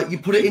mean? Though, like, you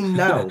put it in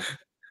now,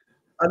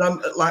 and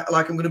I'm like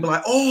I'm going to be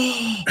like,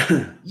 oh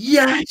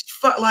yes,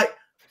 like,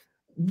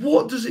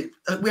 what does it?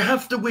 We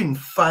have to win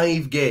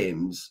 5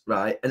 games,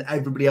 right, and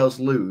everybody else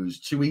lose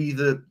to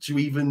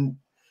even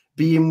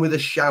be in with a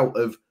shout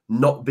of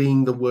not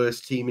being the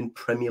worst team in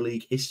Premier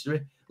League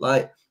history.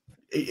 Like,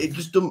 it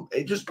just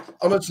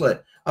honestly,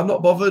 I'm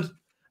not bothered.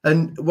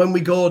 And when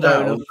we go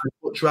down, I'd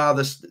much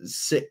rather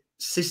sit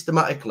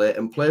systematically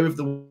and play with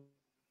the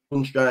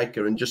one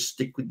striker and just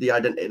stick with the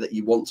identity that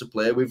you want to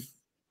play with.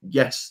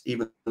 Yes,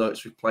 even though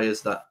it's with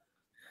players that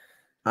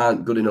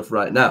aren't good enough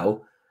right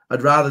now,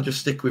 I'd rather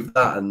just stick with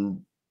that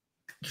and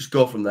just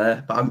go from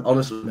there. But I'm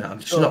honestly, man, I'm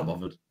just not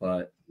bothered.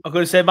 Like, I'm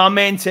going to say my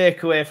main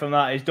takeaway from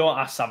that is don't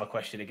ask Sam a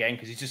question again,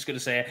 because he's just going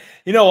to say,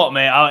 you know what,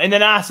 mate, in the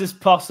nicest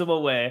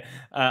possible way,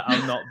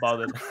 I'm not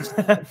bothered.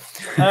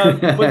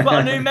 We've got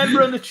a new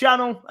member on the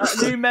channel.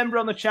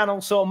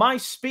 So my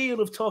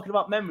spiel of talking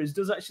about memories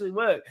does actually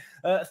work.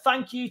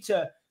 Thank you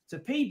to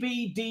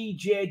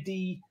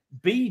PBDJDBJSJ,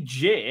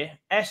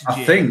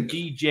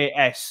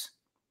 DJS.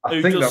 Who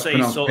does say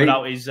he's sorted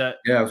out his... yeah,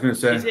 I was going to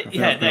say.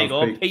 Yeah, there you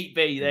go. Pete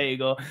B, there you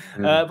go.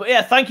 Yeah. But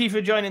yeah, thank you for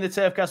joining the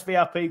Turfcast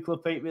VIP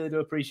Club, Pete. Really do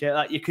appreciate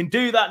that. You can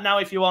do that now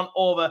if you want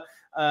over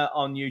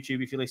on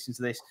YouTube. If you listen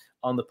to this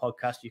on the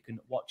podcast, you can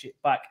watch it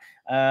back.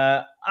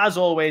 As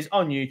always,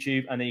 on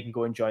YouTube, and then you can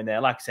go and join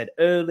there. Like I said,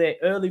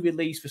 early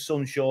release for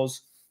some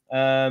shows.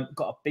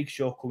 Got a big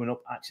show coming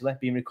up, actually,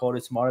 being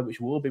recorded tomorrow,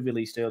 which will be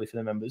released early for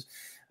the members.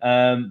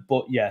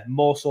 But yeah,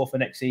 more so for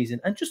next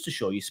season, and just to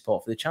show you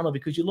support for the channel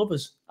because you love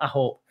us. I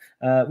hope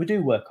we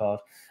do work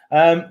hard,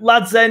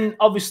 lads. Then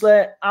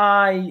obviously,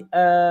 I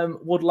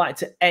would like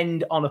to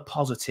end on a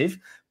positive.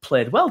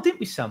 Played well, didn't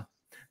we, Sam?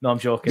 No, I'm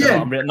joking.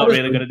 Yeah, I'm not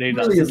really going to do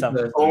that to Sam.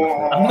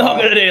 I'm not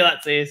going to do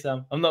that to you,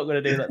 Sam. I'm not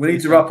going to do that. We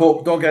need to wrap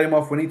up. Don't get him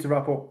off. We need to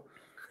wrap up.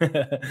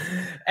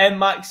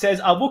 Mike says,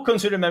 I would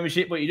consider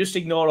membership, but you just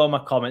ignore all my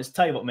comments.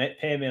 Tell you what, mate,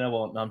 pay me and I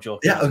won't. No, I'm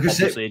joking. Yeah, I was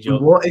going to say,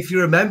 what if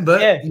you remember?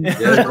 Yeah.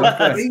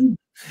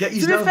 Get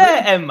to be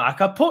fair,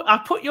 Mike, I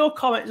put your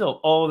comments up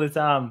all the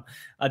time.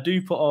 I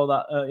do put all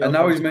that. And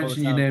now he's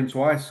mentioned your name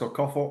twice, so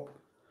cough up.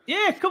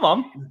 Yeah, come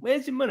on.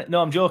 Where's your money?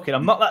 No, I'm joking.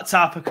 I'm not that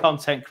type of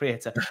content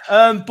creator.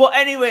 But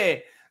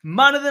anyway,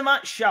 man of the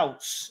match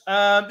shouts,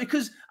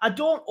 because I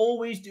don't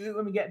always do it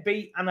when we get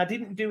beat, and I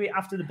didn't do it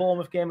after the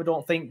Bournemouth game, I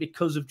don't think,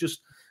 because of just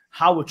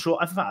how we're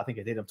in fact, I think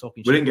I did. I'm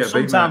talking shit.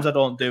 Sometimes I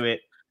don't do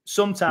it.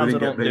 Sometimes I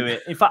don't do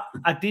it. In fact,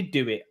 I did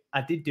do it. I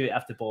did do it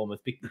after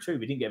Bournemouth. True,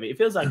 we didn't get beat. It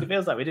feels like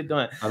we did,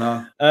 don't it? I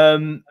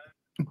know.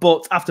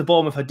 But after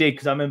Bournemouth, I did,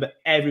 because I remember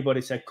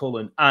everybody said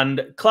Cullen.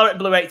 And Claret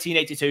Blue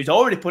 1882 has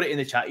already put it in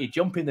the chat. You're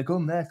jumping the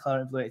gun there,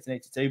 Claret Blue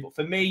 1882. But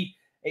for me,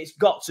 it's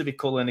got to be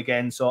Cullen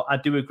again. So I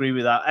do agree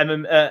with that.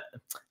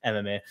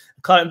 MMA.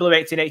 Claret Blue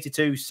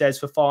 1882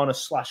 says Fofana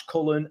 /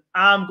 Cullen.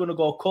 I'm going to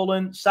go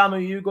Cullen. Sam, who are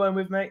you going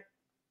with, mate?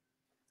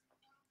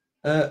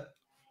 I'm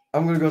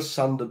going to go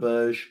Sander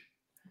Berge.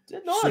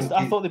 No,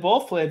 I thought they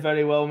both played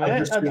very well,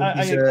 mate.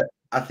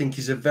 I think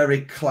he's a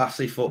very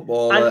classy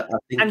footballer.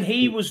 And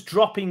he was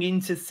dropping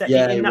into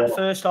in that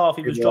first half.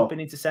 He was dropping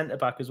into centre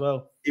back as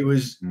well. He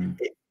was.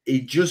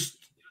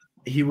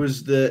 He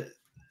was the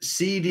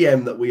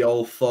CDM that we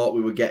all thought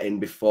we were getting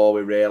before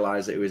we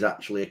realised that it was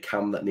actually a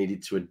cam that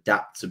needed to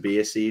adapt to be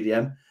a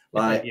CDM.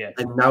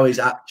 And now he's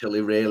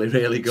actually really,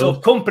 really good. So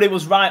Company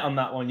was right on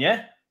that one,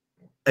 yeah.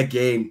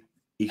 Again,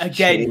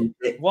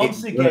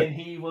 once again,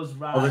 he was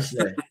right.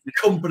 Honestly,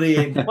 Company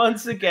in.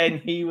 Once again,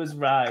 he was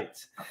right.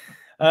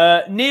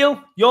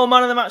 Neil, your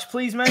man of the match,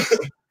 please, mate.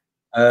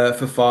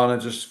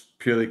 Fofana, just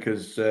purely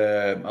because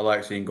I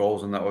like seeing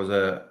goals, and that was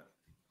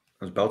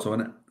belter,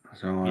 wasn't it?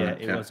 So,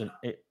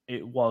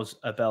 it was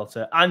a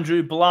belter.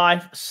 Andrew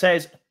Blythe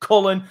says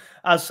Cullen,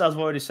 as I've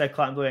already said.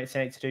 Claret Blue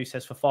 1882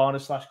 says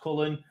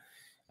Fofana/Cullen.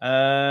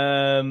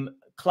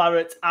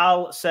 Claret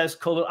Al says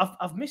Cullen.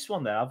 I've missed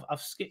one there.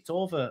 I've skipped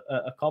over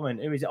a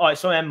comment. Who is it? Oh,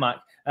 it's on M-Mac.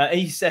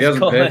 He says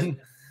Cullen.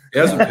 He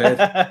hasn't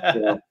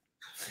paid.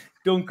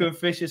 Duncan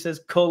Fisher says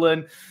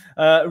Cullen.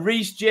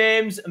 Reece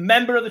James,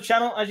 member of the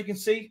channel, as you can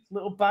see,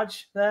 little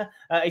badge there.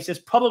 He says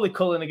probably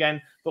Cullen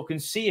again, but can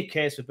see a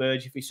case for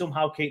Burge. If we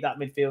somehow keep that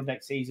midfield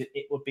next season,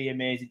 it would be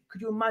amazing.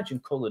 Could you imagine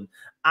Cullen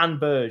and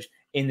Burge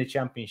in the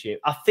Championship?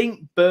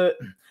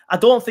 I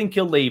don't think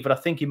he'll leave, but I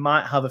think he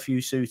might have a few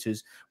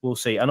suitors. We'll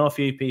see. I know a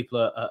few people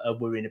are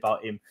worrying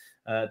about him,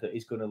 that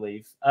he's going to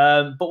leave.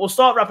 But we'll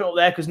start wrapping up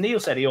there because Neil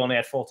said he only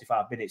had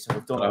 45 minutes and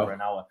we've done over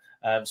an hour.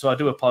 So I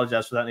do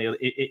apologise for that, Neil,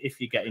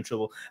 if you get in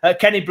trouble.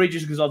 Kenny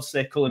Bridges goes on to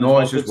say Cullen.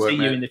 No, good to see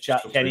you in the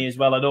chat, Kenny, as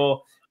well. I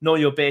know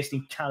you're based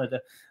in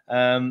Canada,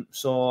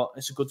 so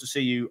it's good to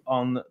see you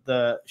on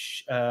the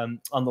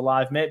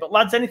live, mate. But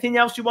lads, anything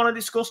else you want to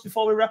discuss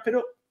before we wrap it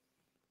up?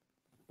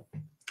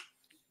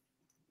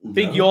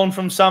 Big yawn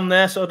from Sam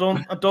there, so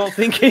I don't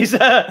think he's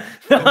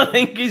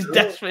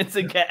desperate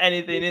to get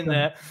anything in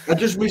there. I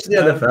just miss the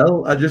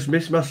NFL. I just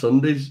miss my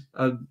Sundays.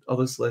 And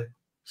honestly,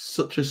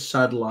 such a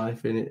sad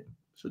life in it.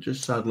 Such a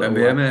sad life.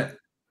 NBA, mate.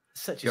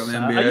 Such a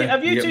sad.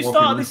 Have you two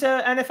started this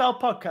NFL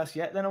podcast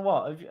yet? Then or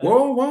what?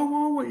 Whoa!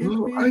 What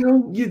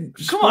you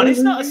come on,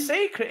 it's not a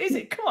secret, is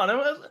it? Come on, I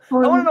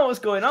want to know what's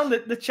going on.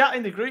 The chat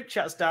in the group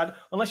chat's Dad.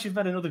 Unless you've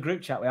had another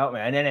group chat without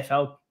me, an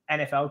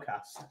NFL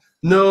cast.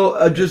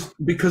 No, just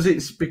because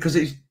it's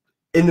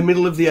in the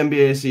middle of the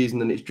NBA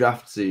season and it's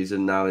draft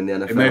season now in the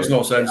NFL. It makes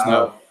no sense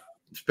now.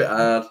 It's a bit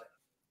hard.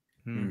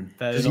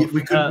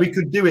 We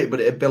could do it, but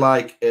it'd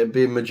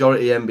be a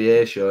majority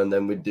NBA show, and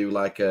then we'd do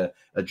like a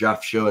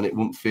draft show, and it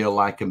wouldn't feel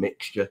like a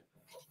mixture.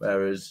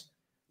 Whereas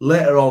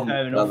later on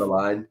down the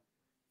line,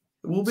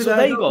 we'll be there.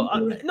 There you go.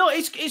 No,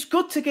 it's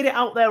good to get it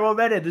out there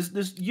already.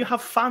 There's you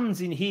have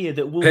fans in here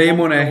that will pay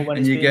money,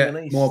 and you get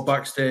released. More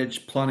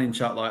backstage planning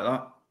chat like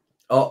that.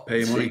 Oh,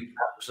 pay money.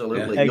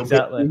 Absolutely. Yeah.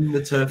 Exactly. You'll be in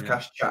the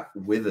Turfcast chat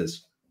with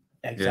us.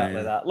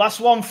 Exactly that. Last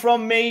one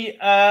from me.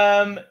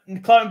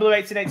 Clarets Blue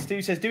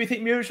 1882 says, do we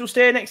think Muric will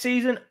stay next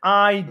season?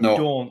 I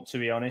don't, to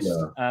be honest.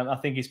 No. I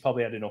think he's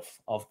probably had enough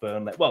of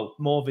Burnley. Well,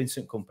 more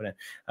Vincent Kompany.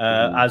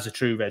 As a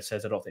true Red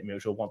says, I don't think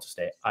Muric will want to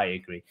stay. I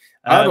agree.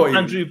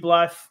 Andrew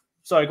Blythe.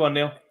 Sorry, go on,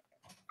 Neil.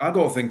 I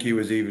don't think he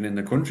was even in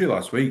the country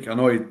last week. I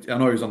know he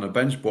was on the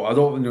bench, but I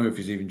don't know if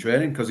he's even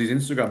training because his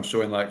Instagram's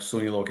showing like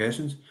sunny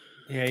locations.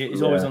 Yeah,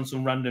 he's always on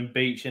some random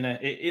beach, and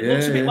it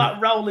looks a bit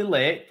like Rowley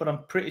Lake, but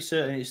I'm pretty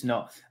certain it's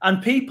not.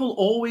 And people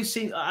always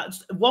see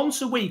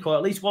once a week, or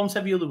at least once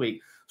every other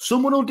week,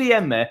 someone will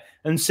DM me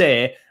and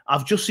say,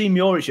 "I've just seen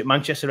Muric at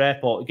Manchester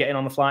Airport getting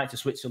on a flight to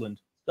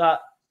Switzerland." What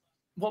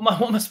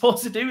am I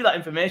supposed to do with that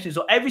information?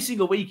 So every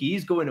single week he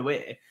is going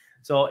away.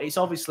 So it's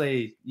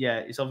obviously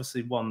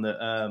one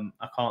that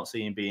I can't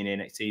see him being here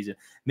next season.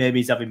 Maybe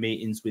he's having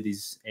meetings with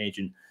his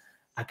agent.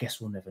 I guess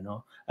we'll never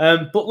know.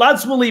 But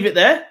lads, we'll leave it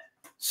there.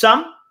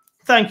 Sam,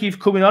 thank you for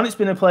coming on. It's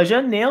been a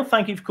pleasure. Neil,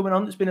 thank you for coming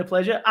on. It's been a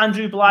pleasure.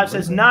 Andrew Blythe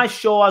says, nice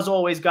show as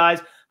always,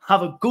 guys.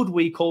 Have a good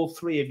week, all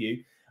three of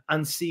you,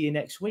 and see you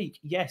next week.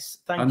 Yes,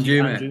 thank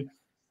you, Andrew. Mate.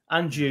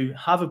 Andrew,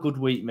 have a good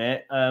week,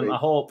 mate. I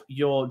hope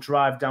your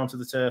drive down to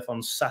the turf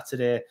on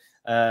Saturday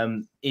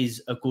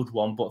is a good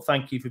one, but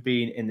thank you for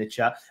being in the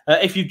chat.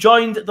 If you've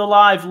joined the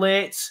live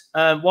late,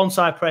 once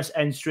I press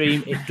end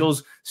stream, it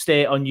does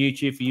stay on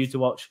YouTube for you to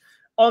watch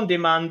on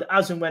demand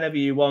as and whenever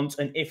you want.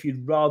 And if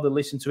you'd rather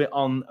listen to it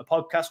on a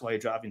podcast while you're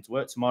driving to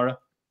work tomorrow,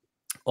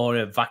 or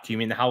a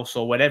vacuum in the house,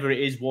 or whatever it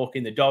is,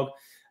 walking the dog,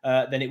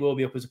 then it will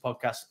be up as a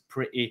podcast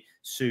pretty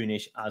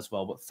soonish as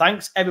well. But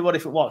thanks everybody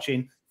for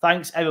watching.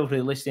 Thanks everybody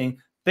for listening.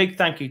 Big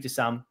thank you to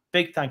Sam.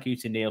 Big thank you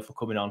to Neil for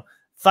coming on.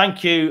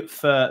 Thank you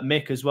for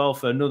Mick as well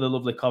for another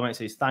lovely comment.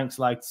 Says thanks,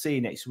 like, see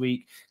you next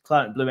week.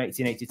 Clarets Blue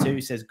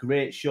 1882 says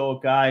great show,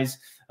 guys.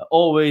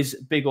 Always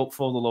big up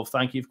for the love.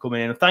 Thank you for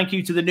coming in. And thank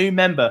you to the new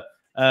member,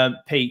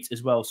 Pete,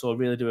 as well. So I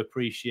really do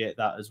appreciate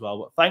that as well.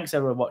 But thanks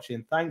everyone for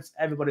watching. Thanks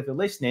everybody for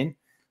listening.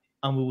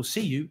 And we will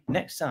see you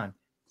next time.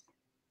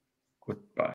 Goodbye.